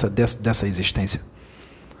nascença dessa existência,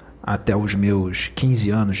 até os meus 15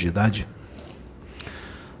 anos de idade,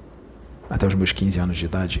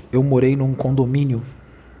 eu morei num condomínio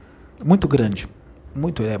muito grande,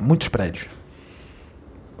 muitos prédios.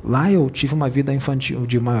 Lá eu tive uma vida infantil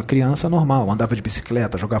de uma criança normal. Andava de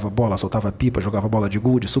bicicleta, jogava bola, soltava pipa, jogava bola de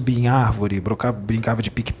gude, subia em árvore, brincava de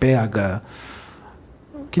pique-pega.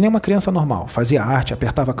 Que nem uma criança normal. Fazia arte,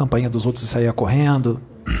 apertava a campainha dos outros e saía correndo.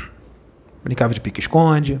 Brincava de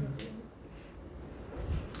pique-esconde.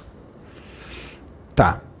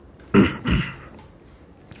 Tá.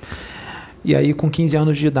 E aí, com 15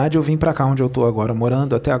 anos de idade, eu vim pra cá, onde eu tô agora,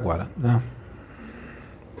 morando até agora, né?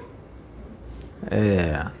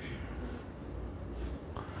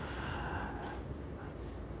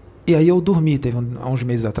 E aí eu dormi, há uns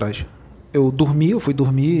meses atrás. Eu fui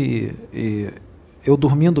dormir e eu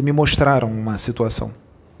dormindo me mostraram uma situação.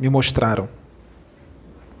 Me mostraram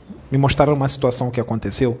uma situação que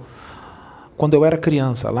aconteceu quando eu era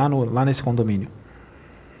criança, lá nesse condomínio.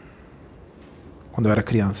 Quando eu era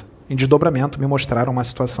criança. Em desdobramento, me mostraram uma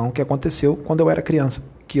situação que aconteceu quando eu era criança,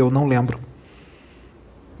 que eu não lembro.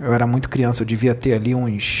 Eu era muito criança, eu devia ter ali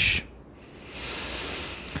uns...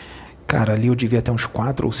 Cara, ali eu devia ter uns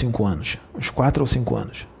 4 ou 5 anos. Uns 4 ou 5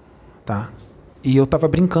 anos. Tá? E eu tava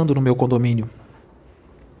brincando no meu condomínio.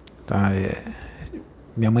 Tá?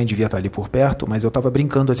 Minha mãe devia estar ali por perto, mas eu tava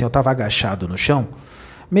brincando assim, eu tava agachado no chão,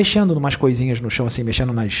 mexendo numas coisinhas no chão, assim,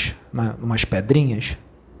 mexendo numas pedrinhas,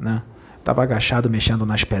 né? Tava agachado, mexendo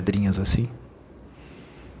nas pedrinhas, assim.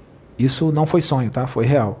 Isso não foi sonho, tá? Foi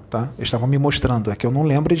real, tá? Eles estavam me mostrando, é que eu não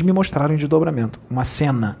lembro, eles me mostraram em desdobramento. Uma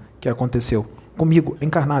cena que aconteceu comigo,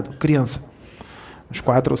 encarnado, criança, uns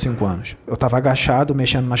 4 ou 5 anos. Eu estava agachado,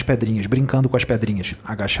 mexendo nas pedrinhas, brincando com as pedrinhas,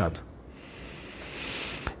 agachado.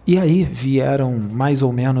 E aí vieram mais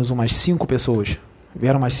ou menos umas 5 pessoas.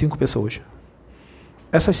 Vieram mais 5 pessoas.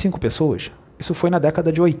 Essas 5 pessoas, isso foi na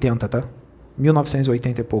década de 80, tá?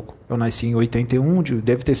 1980 e pouco. Eu nasci em 81,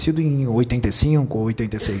 deve ter sido em 85 ou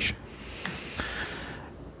 86.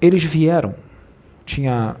 Eles vieram,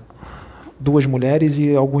 tinha 2 mulheres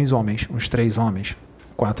e alguns homens, uns 3 homens,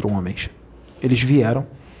 4 homens. Eles vieram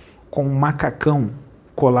com um macacão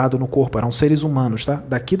colado no corpo, eram seres humanos, tá?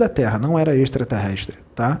 Daqui da Terra, não era extraterrestre,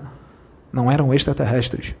 tá? Não eram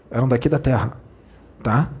extraterrestres, eram daqui da Terra,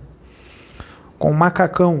 tá? Com um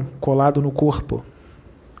macacão colado no corpo,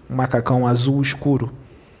 um macacão azul escuro,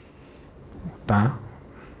 tá?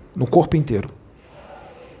 No corpo inteiro.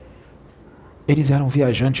 Eles eram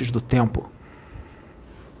viajantes do tempo.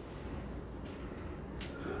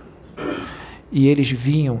 E eles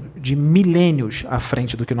vinham de milênios à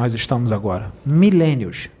frente do que nós estamos agora.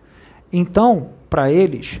 Milênios. Então, para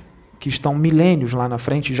eles, que estão milênios lá na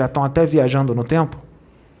frente, já estão até viajando no tempo,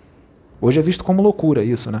 hoje é visto como loucura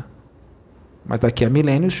isso, né? Mas daqui a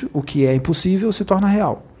milênios, o que é impossível se torna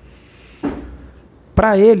real.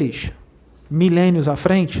 Para eles, milênios à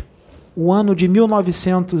frente, o ano de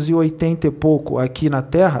 1980 e pouco aqui na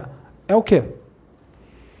Terra é o quê?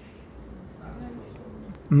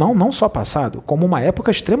 Não só passado, como uma época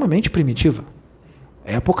extremamente primitiva.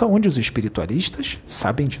 Época onde os espiritualistas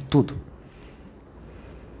sabem de tudo.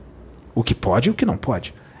 O que pode e o que não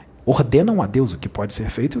pode. Ordenam a Deus o que pode ser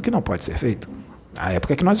feito e o que não pode ser feito. A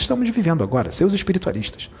época que nós estamos vivendo agora, seus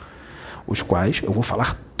espiritualistas, os quais eu vou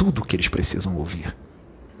falar tudo o que eles precisam ouvir.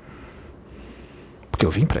 Porque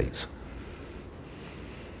eu vim para isso.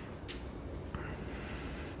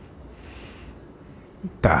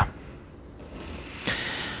 Tá.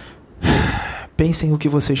 Pensem o que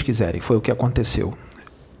vocês quiserem, foi o que aconteceu.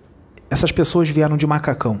 Essas pessoas vieram de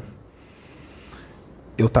macacão.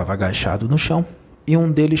 Eu estava agachado no chão e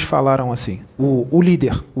um deles falaram assim, o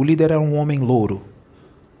líder era um homem louro,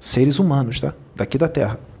 seres humanos, tá? Daqui da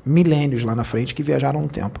Terra, milênios lá na frente que viajaram no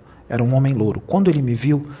tempo. Era um homem louro. Quando ele me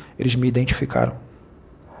viu, eles me identificaram.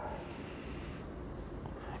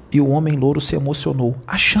 E o homem louro se emocionou.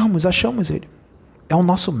 Achamos ele. É o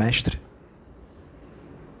nosso mestre.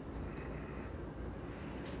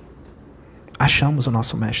 Achamos o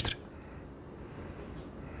nosso mestre.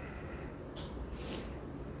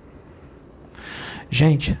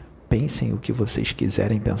 Gente, pensem o que vocês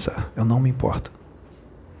quiserem pensar. Eu não me importo.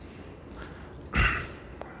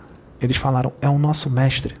 Eles falaram, é o nosso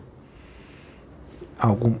mestre.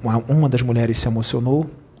 Uma das mulheres se emocionou.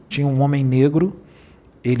 Tinha um homem negro.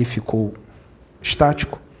 Ele ficou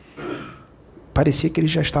estático. Parecia que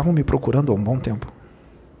eles já estavam me procurando há um bom tempo.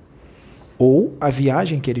 Ou a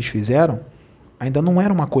viagem que eles fizeram ainda não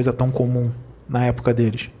era uma coisa tão comum na época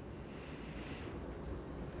deles.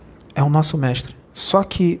 É o nosso mestre. Só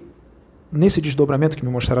que, nesse desdobramento que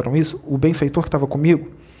me mostraram isso, o benfeitor que estava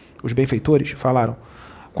comigo, os benfeitores, falaram,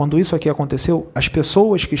 quando isso aqui aconteceu, as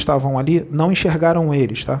pessoas que estavam ali não enxergaram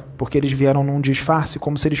eles, tá? Porque eles vieram num disfarce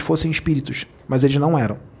como se eles fossem espíritos, mas eles não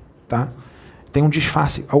eram, tá? Tem um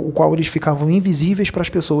disfarce, o qual eles ficavam invisíveis para as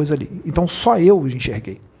pessoas ali. Então só eu os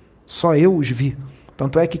enxerguei, só eu os vi.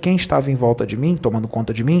 Tanto é que quem estava em volta de mim, tomando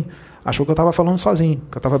conta de mim, achou que eu estava falando sozinho,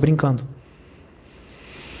 que eu estava brincando.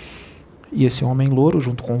 E esse homem louro,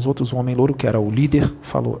 junto com os outros, o homem louro, que era o líder,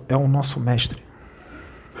 falou, é o nosso mestre.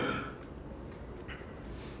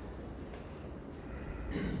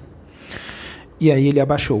 E aí ele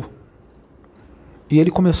abaixou. E ele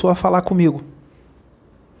começou a falar comigo.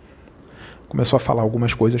 Começou a falar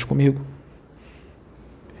algumas coisas comigo.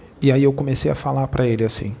 E aí eu comecei a falar para ele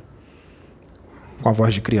assim, com a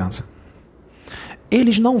voz de criança.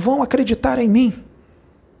 Eles não vão acreditar em mim.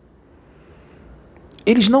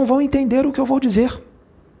 Eles não vão entender o que eu vou dizer.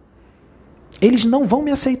 Eles não vão me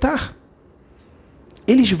aceitar.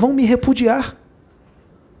 Eles vão me repudiar.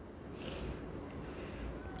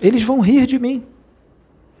 Eles vão rir de mim.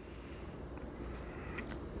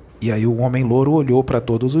 E aí o homem louro olhou para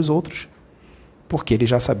todos os outros, porque eles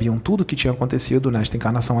já sabiam tudo o que tinha acontecido nesta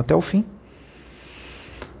encarnação até o fim.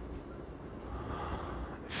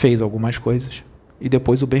 Fez algumas coisas, e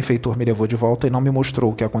depois o benfeitor me levou de volta e não me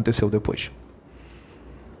mostrou o que aconteceu depois.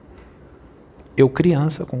 Eu,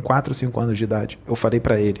 criança, com 4 ou 5 anos de idade, eu falei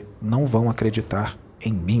para ele, não vão acreditar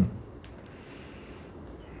em mim.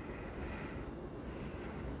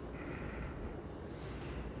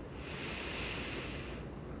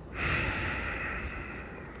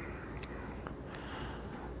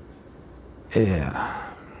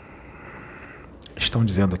 Estão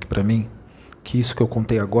dizendo aqui para mim que isso que eu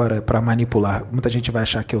contei agora é para manipular. Muita gente vai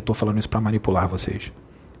achar que eu estou falando isso para manipular vocês.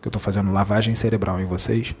 que eu estou fazendo lavagem cerebral em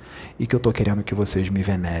vocês e que eu estou querendo que vocês me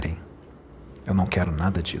venerem. Eu não quero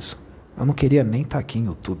nada disso. Eu não queria nem estar aqui em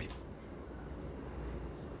YouTube.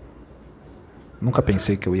 Nunca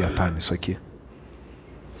pensei que eu ia estar nisso aqui.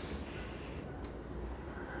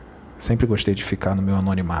 Sempre gostei de ficar no meu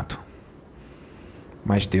anonimato.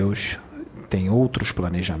 Mas Deus tem outros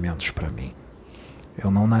planejamentos para mim. Eu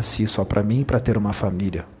não nasci só para mim e para ter uma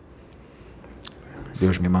família.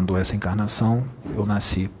 Deus me mandou essa encarnação, eu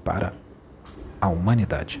nasci para a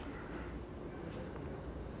humanidade.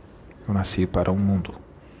 Eu nasci para o mundo,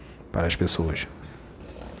 para as pessoas.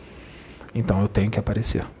 Então eu tenho que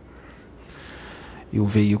aparecer. E o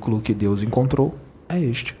veículo que Deus encontrou é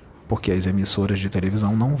este. Porque as emissoras de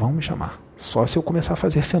televisão não vão me chamar. Só se eu começar a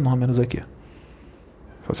fazer fenômenos aqui.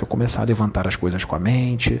 Só se eu começar a levantar as coisas com a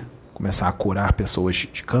mente, começar a curar pessoas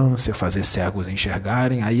de câncer, fazer cegos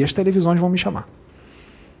enxergarem, aí as televisões vão me chamar.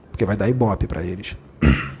 Porque vai dar ibope para eles.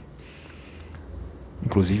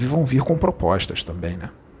 Inclusive vão vir com propostas também, né?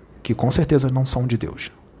 Que com certeza não são de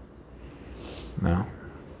Deus. Né?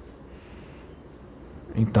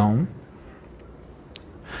 Então,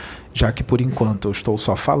 já que por enquanto eu estou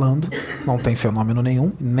só falando, não tem fenômeno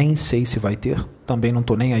nenhum, nem sei se vai ter, também não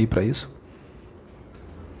estou nem aí para isso.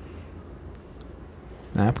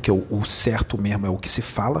 Né? Porque o certo mesmo é o que se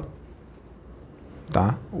fala.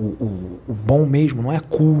 Tá? O bom mesmo não é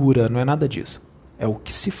cura, não é nada disso. É o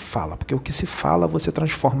que se fala. Porque o que se fala você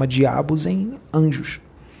transforma diabos em anjos.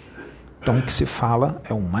 Então o que se fala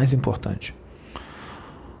é o mais importante.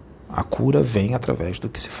 A cura vem através do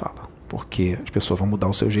que se fala. Porque as pessoas vão mudar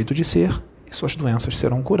o seu jeito de ser e suas doenças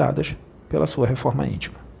serão curadas pela sua reforma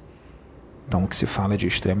íntima. Então o que se fala é de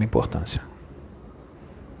extrema importância.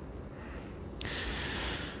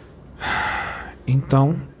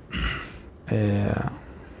 Então,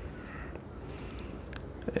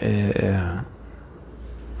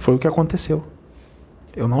 foi o que aconteceu.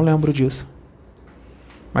 Eu não lembro disso.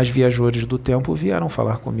 Mas viajores do tempo vieram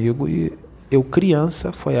falar comigo e eu,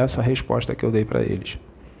 criança, foi essa a resposta que eu dei para eles.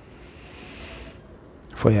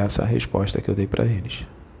 Foi essa a resposta que eu dei para eles.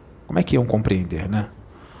 Como é que iam compreender, né?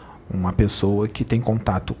 Uma pessoa que tem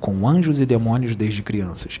contato com anjos e demônios desde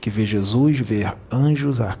crianças, que vê Jesus, vê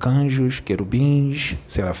anjos, arcanjos, querubins,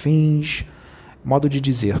 serafins, modo de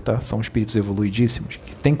dizer, tá? São espíritos evoluidíssimos,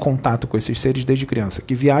 que tem contato com esses seres desde criança,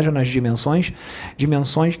 que viajam nas dimensões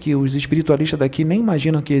que os espiritualistas daqui nem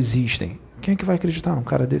imaginam que existem. Quem é que vai acreditar num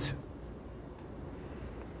cara desse?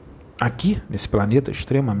 Aqui, nesse planeta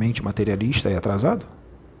extremamente materialista e atrasado?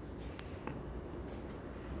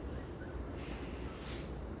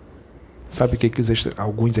 Sabe o que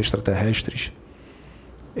alguns extraterrestres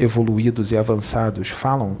evoluídos e avançados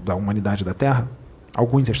falam da humanidade da Terra?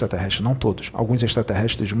 Alguns extraterrestres, não todos. Alguns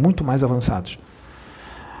extraterrestres muito mais avançados.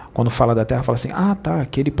 Quando fala da Terra, fala assim,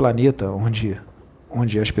 aquele planeta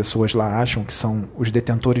onde as pessoas lá acham que são os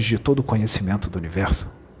detentores de todo o conhecimento do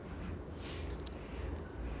universo.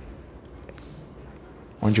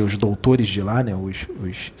 Onde os doutores de lá, né,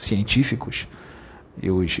 os científicos e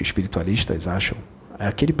os espiritualistas acham. É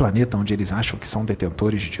aquele planeta onde eles acham que são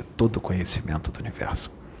detentores de todo o conhecimento do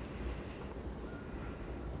universo.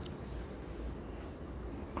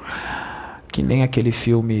 Que nem aquele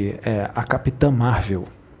filme A Capitã Marvel.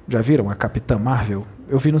 Já viram a Capitã Marvel?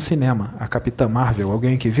 Eu vi no cinema, a Capitã Marvel.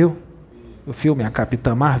 Alguém aqui viu? O filme A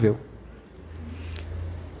Capitã Marvel?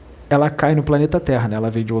 Ela cai no planeta Terra, né? Ela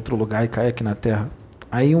vem de outro lugar e cai aqui na Terra.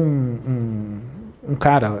 Aí um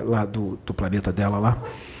cara lá do planeta dela lá,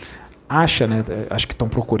 acha, né? Acho que estão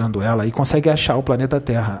procurando ela e consegue achar o planeta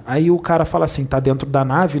Terra. Aí o cara fala assim, tá dentro da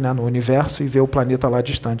nave, né, no universo, e vê o planeta lá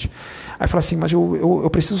distante. Aí fala assim, mas eu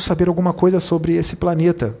preciso saber alguma coisa sobre esse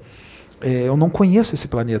planeta. Eu não conheço esse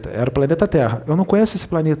planeta. Era o planeta Terra. Eu não conheço esse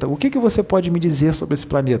planeta. O que você pode me dizer sobre esse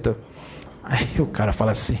planeta? Aí o cara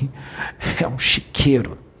fala assim, é um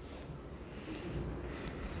chiqueiro.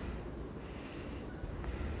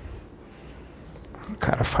 O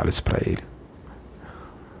cara fala isso para ele.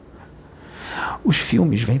 Os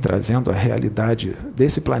filmes vêm trazendo a realidade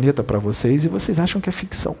desse planeta para vocês e vocês acham que é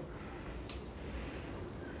ficção.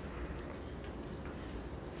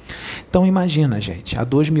 Então imagina, gente, há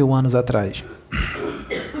 2000 anos atrás,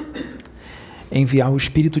 enviar o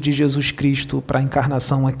Espírito de Jesus Cristo para a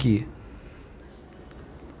encarnação aqui.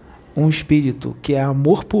 Um Espírito que é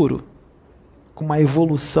amor puro, com uma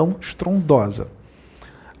evolução estrondosa,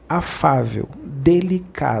 afável,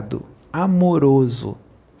 delicado, amoroso,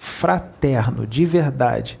 fraterno, de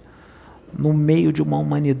verdade, no meio de uma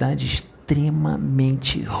humanidade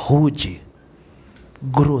extremamente rude,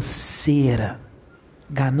 grosseira,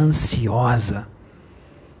 gananciosa.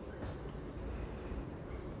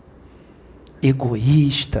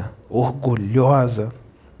 egoísta, orgulhosa,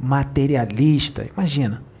 materialista.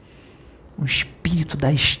 Imagina, um espírito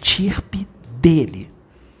da estirpe dele,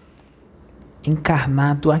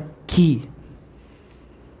 encarnado aqui,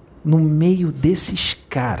 no meio desses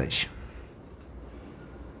caras.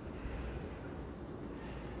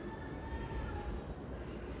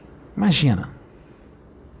 Imagina.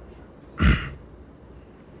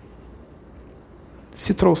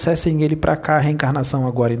 Se trouxessem ele para cá, a reencarnação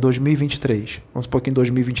agora, em 2023. Vamos supor que em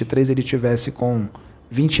 2023 ele tivesse com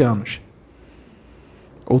 20 anos.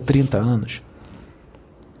 Ou 30 anos.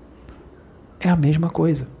 É a mesma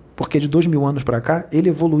coisa. Porque de 2000 anos para cá, ele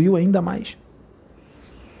evoluiu ainda mais.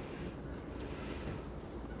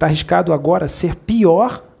 Está arriscado agora ser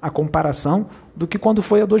pior a comparação do que quando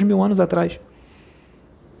foi há 2000 anos atrás.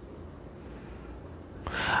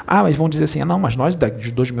 Ah, mas vão dizer assim, não, mas nós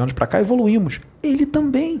de 2000 anos para cá evoluímos. Ele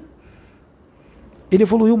também. Ele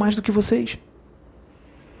evoluiu mais do que vocês.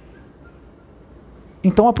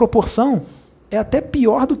 Então a proporção é até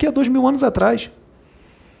pior do que há 2000 anos atrás.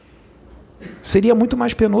 Seria muito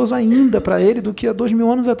mais penoso ainda para ele do que há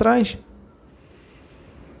 2000 anos atrás.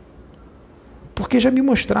 Porque já me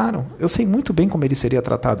mostraram. Eu sei muito bem como ele seria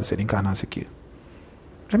tratado se ele encarnasse aqui.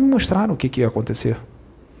 Já me mostraram o que ia acontecer.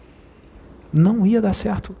 Não ia dar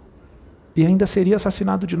certo. E ainda seria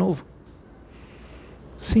assassinado de novo.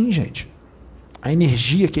 Sim, gente. A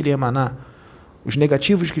energia que ele ia emanar, os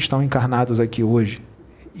negativos que estão encarnados aqui hoje,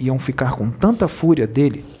 iam ficar com tanta fúria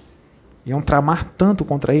dele, iam tramar tanto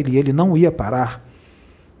contra ele, e ele não ia parar,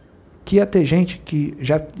 que ia ter gente que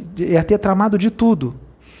já ia ter tramado de tudo.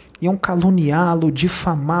 Iam caluniá-lo,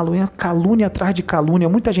 difamá-lo, iam calúnia atrás de calúnia.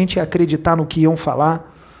 Muita gente ia acreditar no que iam falar.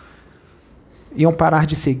 Iam parar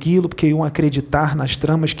de segui-lo, porque iam acreditar nas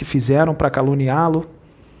tramas que fizeram para caluniá-lo.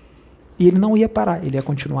 E ele não ia parar, ele ia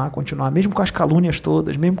continuar, mesmo com as calúnias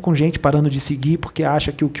todas, mesmo com gente parando de seguir, porque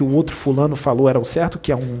acha que o que o outro fulano falou era o certo,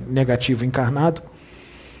 que é um negativo encarnado.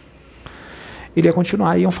 Ele ia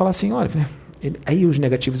continuar, e iam falar assim, olha, aí os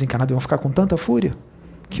negativos encarnados iam ficar com tanta fúria,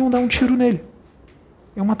 que iam dar um tiro nele,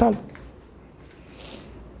 iam matá-lo.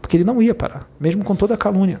 Porque ele não ia parar, mesmo com toda a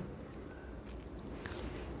calúnia.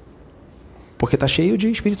 Porque está cheio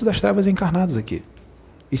de espírito das trevas encarnados aqui.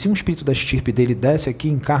 E se um espírito da estirpe dele desce aqui,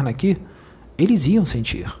 encarna aqui, eles iam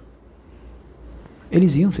sentir.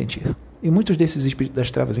 Eles iam sentir. E muitos desses espíritos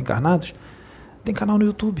das trevas encarnados têm canal no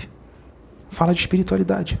YouTube. Fala de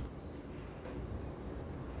espiritualidade.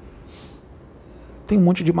 Tem um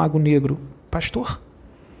monte de mago negro, pastor,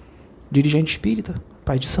 dirigente espírita,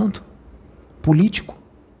 pai de santo, político.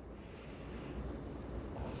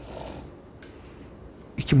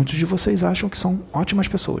 E que muitos de vocês acham que são ótimas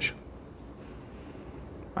pessoas.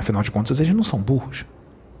 Afinal de contas, eles não são burros.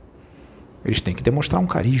 Eles têm que demonstrar um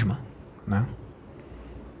carisma, né?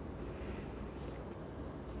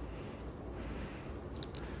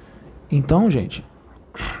 Então, gente,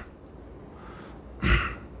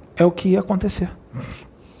 é o que ia acontecer.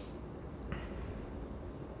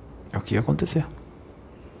 É o que ia acontecer.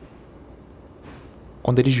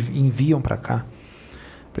 Quando eles enviam para cá,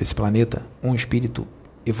 para esse planeta, um espírito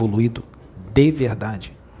evoluído de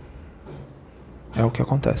verdade, é o que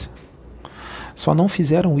acontece. Só não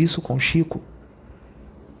fizeram isso com Chico.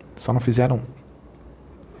 Só não fizeram...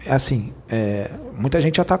 muita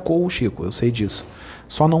gente atacou o Chico, eu sei disso.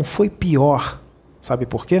 Só não foi pior. Sabe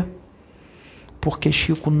por quê? Porque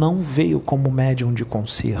Chico não veio como médium de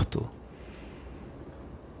concerto.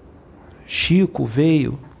 Chico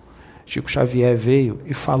Xavier veio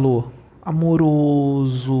e falou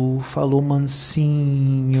amoroso, falou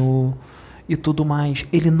mansinho e tudo mais.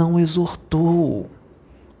 Ele não exortou.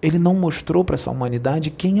 Ele não mostrou para essa humanidade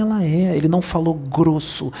quem ela é. Ele não falou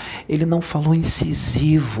grosso. Ele não falou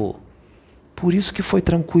incisivo. Por isso que foi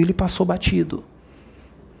tranquilo e passou batido.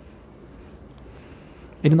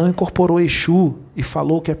 Ele não incorporou Exu e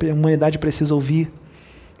falou que a humanidade precisa ouvir.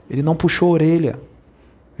 Ele não puxou a orelha.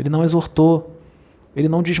 Ele não exortou. Ele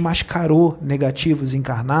não desmascarou negativos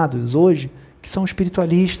encarnados hoje que são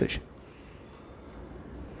espiritualistas.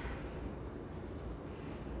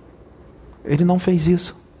 Ele não fez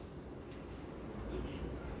isso.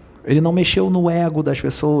 Ele não mexeu no ego das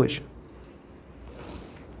pessoas.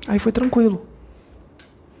 Aí foi tranquilo.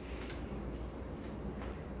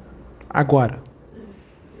 Agora,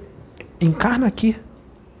 encarna aqui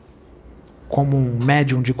como um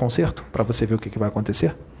médium de concerto, para você ver o que vai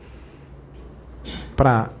acontecer.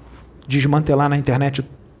 Para desmantelar na internet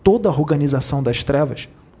toda a organização das trevas,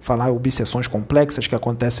 falar obsessões complexas que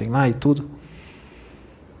acontecem lá e tudo.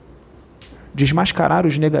 Desmascarar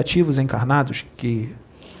os negativos encarnados, que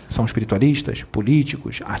são espiritualistas,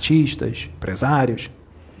 políticos, artistas, empresários.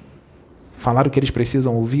 falar o que eles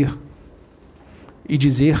precisam ouvir e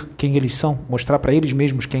dizer quem eles são, mostrar para eles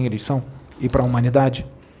mesmos quem eles são e para a humanidade.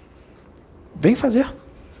 Vem fazer.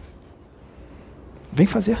 Vem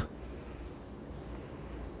fazer.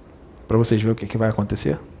 Para vocês verem o que vai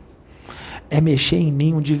acontecer. É mexer em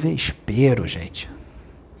ninho de vespeiro, gente.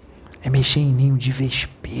 É mexer em ninho de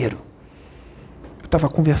vespeiro. Eu estava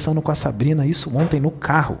conversando com a Sabrina isso ontem no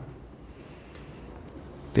carro.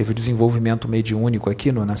 Teve o desenvolvimento mediúnico aqui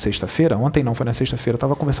na sexta-feira. Ontem não, foi na sexta-feira. Eu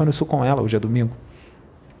estava conversando isso com ela, hoje é domingo.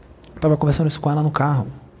 Estava conversando isso com ela no carro.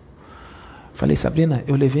 Falei, Sabrina,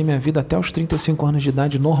 eu levei minha vida até os 35 anos de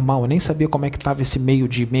idade normal. Eu nem sabia como é que estava esse meio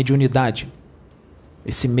de mediunidade.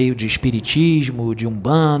 Esse meio de espiritismo, de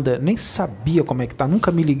umbanda. Nem sabia como é que tá.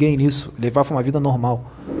 Nunca me liguei nisso. Levava uma vida normal.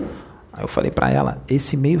 Aí eu falei para ela,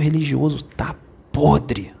 esse meio religioso tá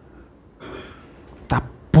podre. Tá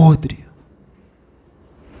podre.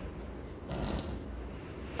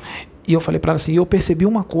 E eu falei para ela assim, eu percebi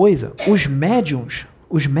uma coisa. Os médiuns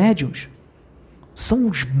são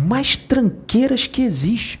os mais tranqueiras que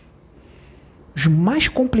existem. Os mais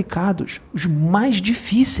complicados, os mais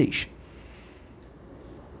difíceis.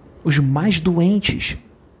 Os mais doentes.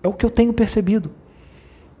 É o que eu tenho percebido.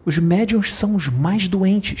 Os médiuns são os mais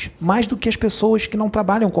doentes. Mais do que as pessoas que não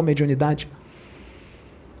trabalham com mediunidade.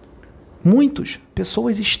 Muitos,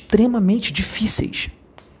 pessoas extremamente difíceis.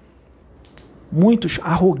 Muitos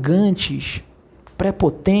arrogantes,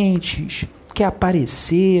 prepotentes, quer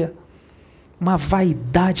aparecer, uma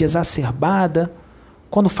vaidade exacerbada.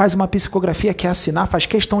 Quando faz uma psicografia, quer assinar, faz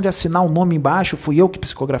questão de assinar o nome embaixo, fui eu que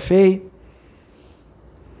psicografei.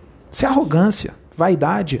 Isso é arrogância,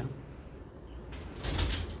 vaidade.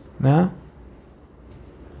 Né?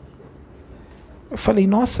 Eu falei,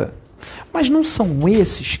 nossa, mas não são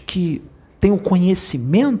esses que têm o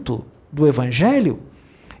conhecimento do Evangelho?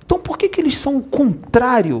 Então por que eles são o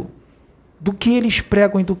contrário do que eles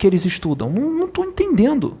pregam e do que eles estudam? Não estou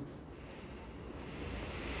entendendo.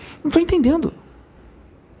 Não estou entendendo.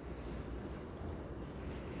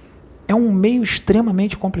 É um meio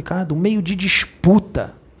extremamente complicado, um meio de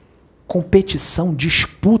disputa. Competição,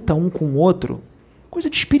 disputa um com o outro, coisa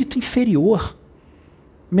de espírito inferior,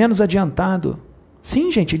 menos adiantado.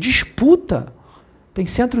 Sim, gente, disputa. Tem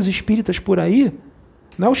centros espíritas por aí.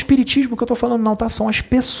 Não é o espiritismo que eu estou falando, não, tá? São as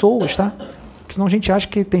pessoas, tá? Porque senão a gente acha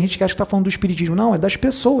que tem gente que acha que está falando do espiritismo. Não, é das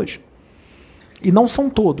pessoas. E não são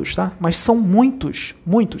todos, tá? Mas são muitos,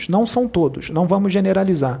 não são todos. Não vamos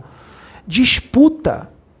generalizar.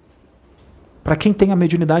 Disputa. Para quem tem a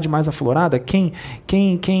mediunidade mais aflorada, quem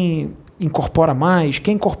incorpora mais,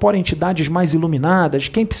 quem incorpora entidades mais iluminadas,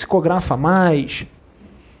 quem psicografa mais.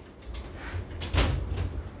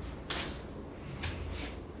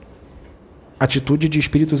 Atitude de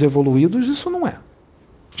espíritos evoluídos, isso não é.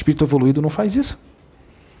 Espírito evoluído não faz isso.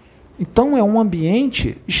 Então é um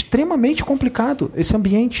ambiente extremamente complicado, esse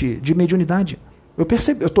ambiente de mediunidade. Eu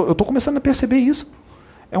estou começando a perceber isso.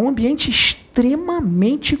 É um ambiente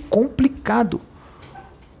extremamente complicado.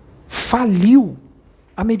 Faliu.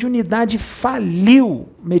 A mediunidade faliu.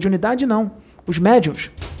 Mediunidade não. Os médiuns.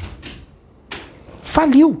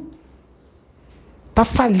 Faliu. Está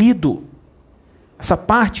falido. Essa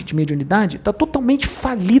parte de mediunidade está totalmente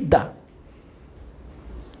falida.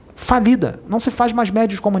 Falida. Não se faz mais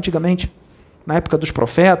médios como antigamente. Na época dos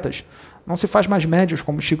profetas. Não se faz mais médios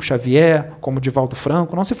como Chico Xavier, como Divaldo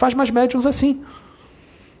Franco. Não se faz mais médiuns assim.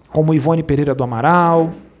 Como Ivone Pereira do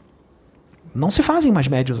Amaral. Não se fazem mais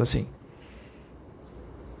médiuns assim.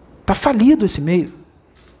 Está falido esse meio.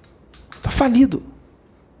 Está falido.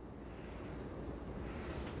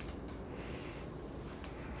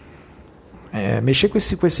 Mexer com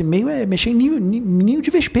esse meio é mexer em ninho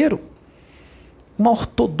de vespeiro. Uma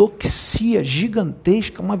ortodoxia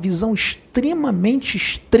gigantesca, uma visão extremamente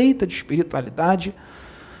estreita de espiritualidade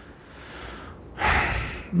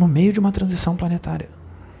no meio de uma transição planetária.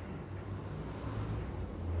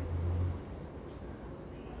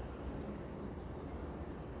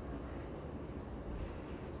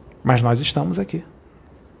 Mas nós estamos aqui.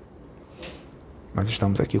 Nós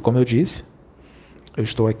estamos aqui. Como eu disse, eu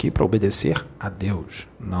estou aqui para obedecer a Deus,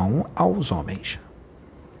 não aos homens.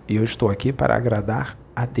 E eu estou aqui para agradar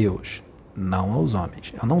a Deus, não aos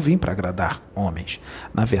homens. Eu não vim para agradar homens.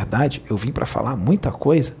 Na verdade, eu vim para falar muita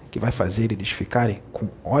coisa que vai fazer eles ficarem com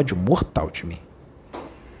ódio mortal de mim.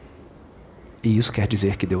 E isso quer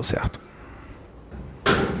dizer que deu certo.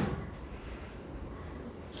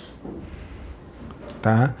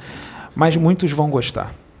 Tá? Mas muitos vão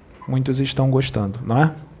gostar. Muitos estão gostando, não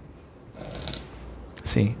é?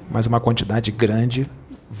 Sim, mas uma quantidade grande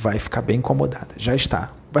vai ficar bem incomodada. Já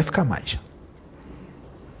está. Vai ficar mais.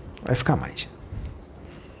 Vai ficar mais.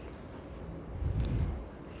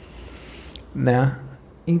 né?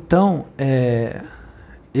 Então,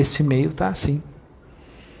 esse meio tá assim.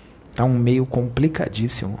 Tá um meio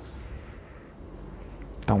complicadíssimo.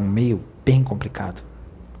 Tá um meio bem complicado.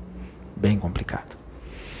 Bem complicado.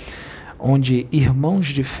 Onde irmãos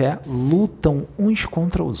de fé lutam uns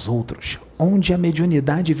contra os outros. Onde a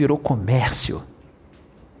mediunidade virou comércio.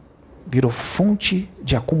 Virou fonte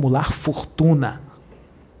de acumular fortuna.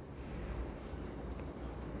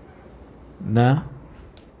 Né?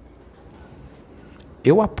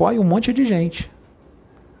 Eu apoio um monte de gente.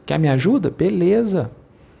 Quer me ajuda? Beleza.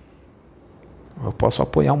 Eu posso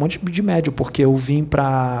apoiar um monte de médium, porque eu vim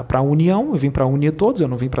para a união, eu vim para unir todos, eu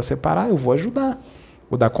não vim para separar, eu vou ajudar.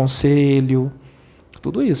 Vou dar conselho,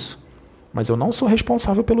 tudo isso. Mas eu não sou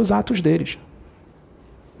responsável pelos atos deles.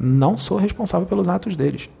 Não sou responsável pelos atos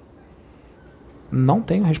deles. Não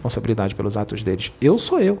tenho responsabilidade pelos atos deles. Eu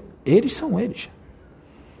sou eu. Eles são eles.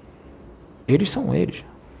 Eles são eles.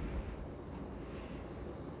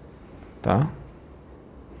 Tá?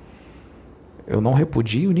 Eu não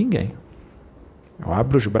repudio ninguém. Eu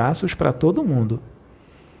abro os braços para todo mundo.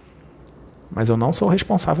 Mas eu não sou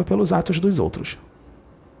responsável pelos atos dos outros.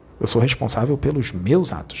 Eu sou responsável pelos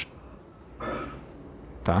meus atos.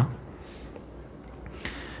 Tá?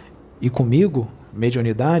 E comigo,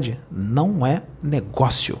 mediunidade não é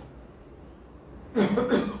negócio.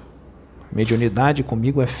 Mediunidade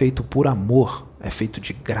comigo é feito por amor, é feito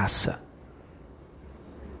de graça.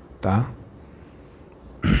 Tá?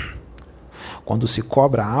 Quando se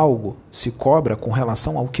cobra algo, se cobra com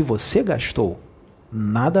relação ao que você gastou.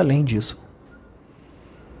 Nada além disso.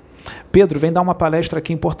 Pedro, vem dar uma palestra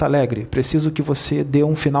aqui em Porto Alegre. Preciso que você dê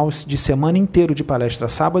um final de semana inteiro de palestra,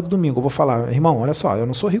 sábado e domingo. Eu vou falar, irmão, olha só, eu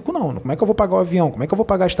não sou rico não. Como é que eu vou pagar o avião? Como é que eu vou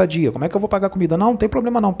pagar a estadia? Como é que eu vou pagar a comida? Não tem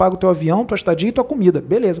problema não. Pago o teu avião, tua estadia e tua comida.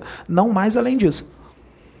 Beleza. Não mais além disso.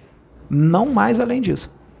 Não mais além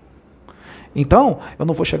disso. Então, eu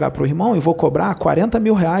não vou chegar para o irmão e vou cobrar 40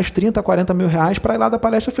 mil reais, 30, 40 mil reais para ir lá dar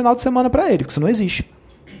palestra final de semana para ele, porque isso não existe.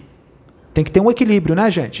 Tem que ter um equilíbrio,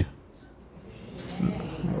 né, gente?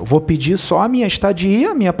 Eu vou pedir só a minha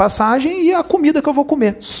estadia, a minha passagem e a comida que eu vou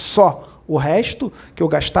comer. Só. O resto que eu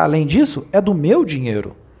gastar além disso é do meu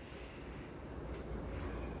dinheiro.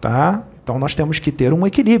 Tá? Então nós temos que ter um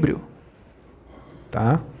equilíbrio.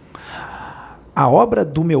 Tá? A obra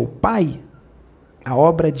do meu pai, a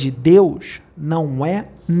obra de Deus, não é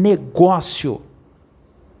negócio.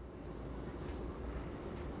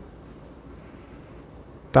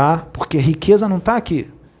 Tá? Porque riqueza não está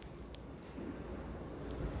aqui.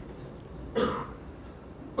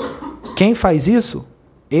 Quem faz isso,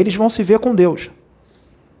 eles vão se ver com Deus.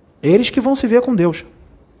 Eles que vão se ver com Deus.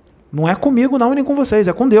 Não é comigo não e nem com vocês,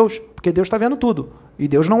 é com Deus. Porque Deus está vendo tudo. E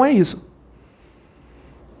Deus não é isso.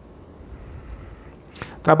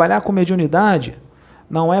 Trabalhar com mediunidade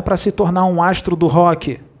não é para se tornar um astro do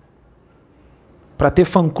rock, para ter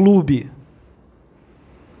fã-clube,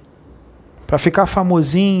 para ficar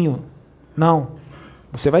famosinho. Não.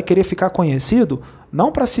 Você vai querer ficar conhecido não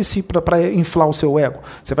para inflar o seu ego.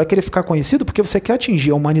 Você vai querer ficar conhecido porque você quer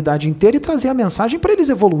atingir a humanidade inteira e trazer a mensagem para eles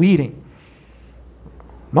evoluírem.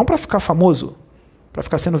 Não para ficar famoso, para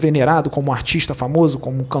ficar sendo venerado como um artista famoso,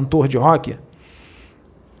 como um cantor de rock.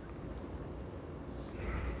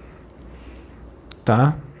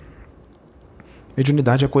 Tá?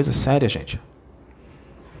 Mediunidade é coisa séria, gente.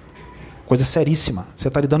 Coisa seríssima. Você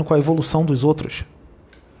está lidando com a evolução dos outros.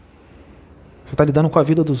 Você está lidando com a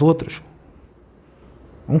vida dos outros.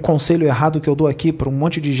 Um conselho errado que eu dou aqui para um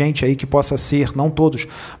monte de gente aí que possa ser, não todos,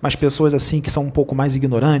 mas pessoas assim que são um pouco mais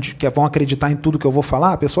ignorantes, que vão acreditar em tudo que eu vou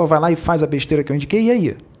falar, a pessoa vai lá e faz a besteira que eu indiquei, e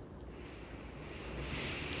aí?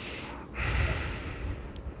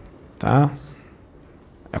 Tá?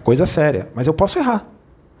 É coisa séria, mas eu posso errar.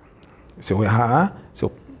 Se eu errar, se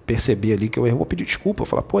eu perceber ali que eu erro, eu vou pedir desculpa, eu vou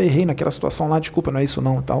falar, pô, errei naquela situação lá, desculpa, não é isso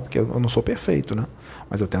não, tal, porque eu não sou perfeito, né?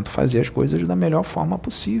 Mas eu tento fazer as coisas da melhor forma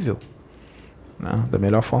possível. Né? Da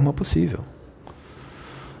melhor forma possível.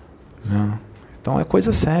 Né? Então é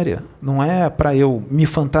coisa séria. Não é para eu me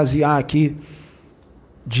fantasiar aqui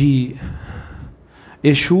de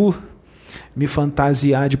Exu, me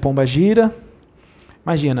fantasiar de pombagira.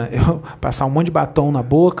 Imagina, eu passar um monte de batom na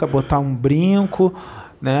boca, botar um brinco,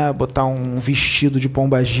 né? Botar um vestido de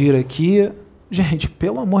pombagira aqui. Gente,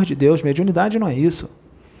 pelo amor de Deus, mediunidade não é isso.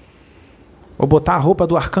 Ou botar a roupa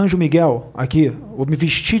do Arcanjo Miguel aqui, ou me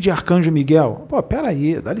vestir de Arcanjo Miguel. Pô,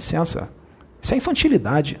 peraí, dá licença. Isso é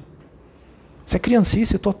infantilidade. Isso é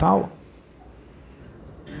criancice total.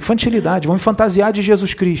 Infantilidade. Vão me fantasiar de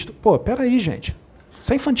Jesus Cristo. Pô, peraí, gente.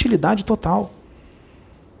 Isso é infantilidade total.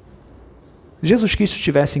 Se Jesus Cristo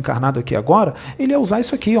estivesse encarnado aqui agora, ele ia usar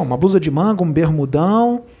isso aqui, ó, uma blusa de manga, um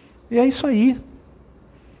bermudão, E é isso aí.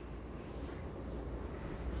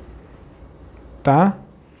 Tá?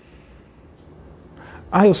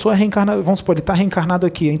 Ah, eu sou a reencarnação. Vamos supor, ele está reencarnado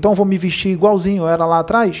aqui. Então eu vou me vestir igualzinho eu era lá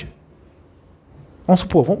atrás? Vamos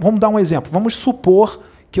supor, vamos dar um exemplo. Vamos supor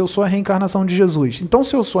que eu sou a reencarnação de Jesus. Então,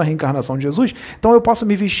 se eu sou a reencarnação de Jesus, então eu posso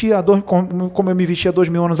me vestir como eu me vestia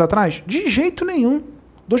 2000 anos atrás? De jeito nenhum.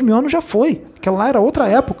 2000 anos já foi. Aquela lá era outra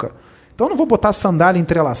época. Então eu não vou botar sandália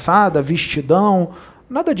entrelaçada, vestidão,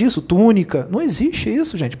 nada disso, túnica. Não existe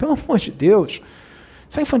isso, gente. Pelo amor de Deus.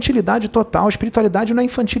 Isso é infantilidade total. Espiritualidade não é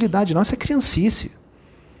infantilidade, não. Isso é criancice.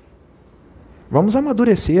 Vamos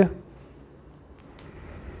amadurecer.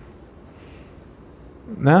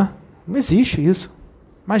 Né? Não existe isso.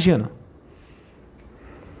 Imagina.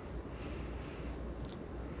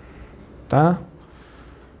 Tá?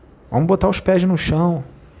 Vamos botar os pés no chão.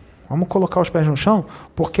 Vamos colocar os pés no chão,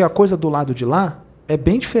 porque a coisa do lado de lá é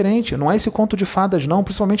bem diferente. Não é esse conto de fadas, não.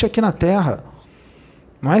 Principalmente aqui na Terra.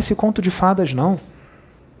 Não é esse conto de fadas, não.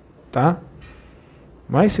 Tá?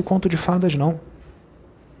 Não é esse conto de fadas, não.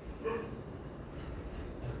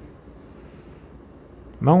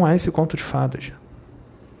 Não é esse conto de fadas.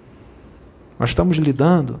 Nós estamos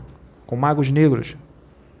lidando com magos negros,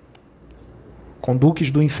 com duques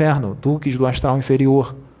do inferno, duques do astral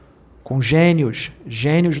inferior, com gênios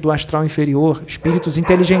do astral inferior, espíritos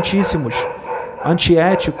inteligentíssimos,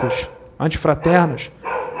 antiéticos, antifraternos.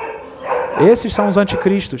 Esses são os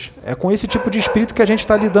anticristos. É com esse tipo de espírito que a gente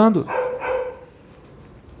está lidando.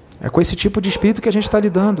 É com esse tipo de espírito que a gente está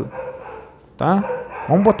lidando. Tá?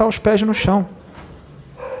 Vamos botar os pés no chão.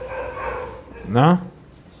 Não?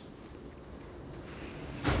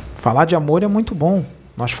 Falar de amor é muito bom.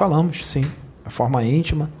 Nós falamos, sim. De forma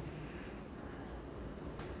íntima.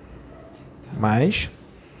 Mas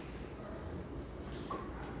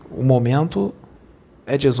o momento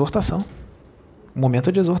é de exortação. O momento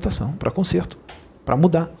é de exortação, para conserto, para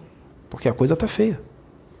mudar. Porque a coisa está feia.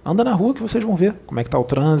 Anda na rua que vocês vão ver como é que está o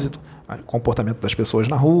trânsito, o comportamento das pessoas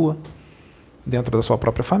na rua, dentro da sua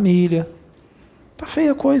própria família. Está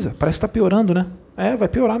feia a coisa. Parece que está piorando, né? É, vai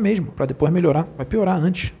piorar mesmo, para depois melhorar. Vai piorar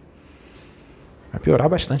antes. Vai piorar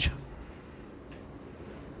bastante.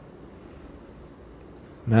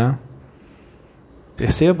 Né?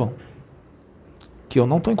 Percebam que eu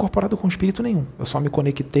não estou incorporado com espírito nenhum. Eu só me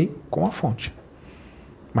conectei com a fonte.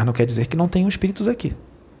 Mas não quer dizer que não tenham espíritos aqui.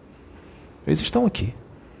 Eles estão aqui.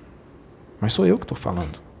 Mas sou eu que estou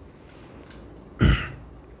falando.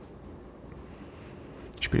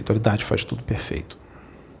 Espiritualidade faz tudo perfeito.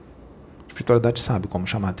 Espiritualidade sabe como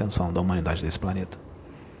chamar a atenção da humanidade desse planeta.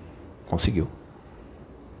 Conseguiu.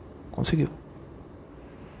 Conseguiu.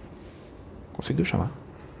 Conseguiu chamar.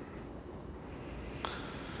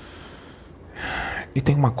 E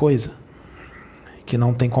tem uma coisa que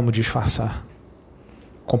não tem como disfarçar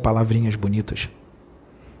com palavrinhas bonitas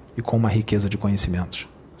e com uma riqueza de conhecimentos.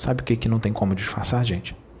 Sabe o que não tem como disfarçar,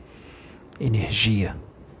 gente? Energia.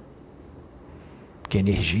 Porque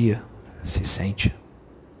energia se sente.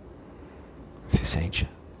 Se sente.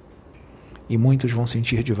 E muitos vão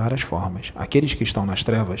sentir de várias formas. Aqueles que estão nas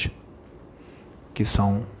trevas, que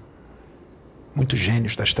são muitos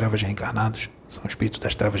gênios das trevas reencarnados, são espíritos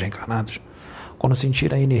das trevas reencarnados, quando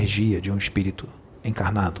sentir a energia de um espírito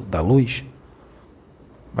encarnado da luz,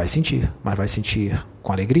 vai sentir, mas vai sentir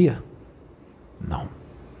com alegria? Não.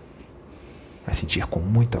 Vai sentir com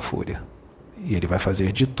muita fúria. E ele vai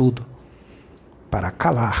fazer de tudo para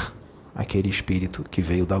calar aquele espírito que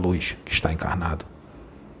veio da luz, que está encarnado.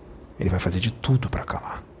 Ele vai fazer de tudo para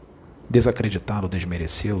calar. Desacreditá-lo,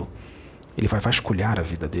 desmerecê-lo. Ele vai vasculhar a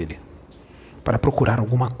vida dele para procurar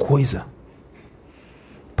alguma coisa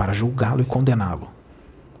para julgá-lo e condená-lo,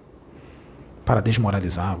 para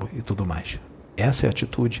desmoralizá-lo e tudo mais. Essa é a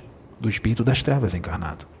atitude do espírito das trevas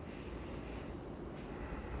encarnado.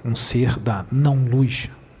 Um ser da não-luz.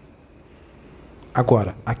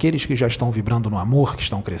 Agora, aqueles que já estão vibrando no amor, que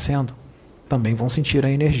estão crescendo, também vão sentir a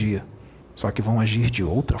energia, só que vão agir de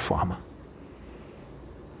outra forma.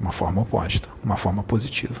 Uma forma oposta, uma forma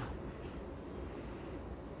positiva.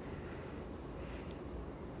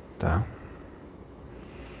 Tá?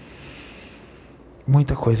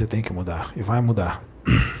 Muita coisa tem que mudar, e vai mudar.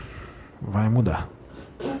 Vai mudar.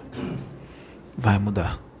 Vai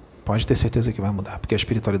mudar. Pode ter certeza que vai mudar, porque a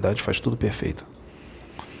espiritualidade faz tudo perfeito.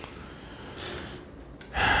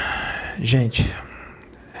 Gente,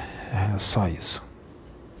 é só isso.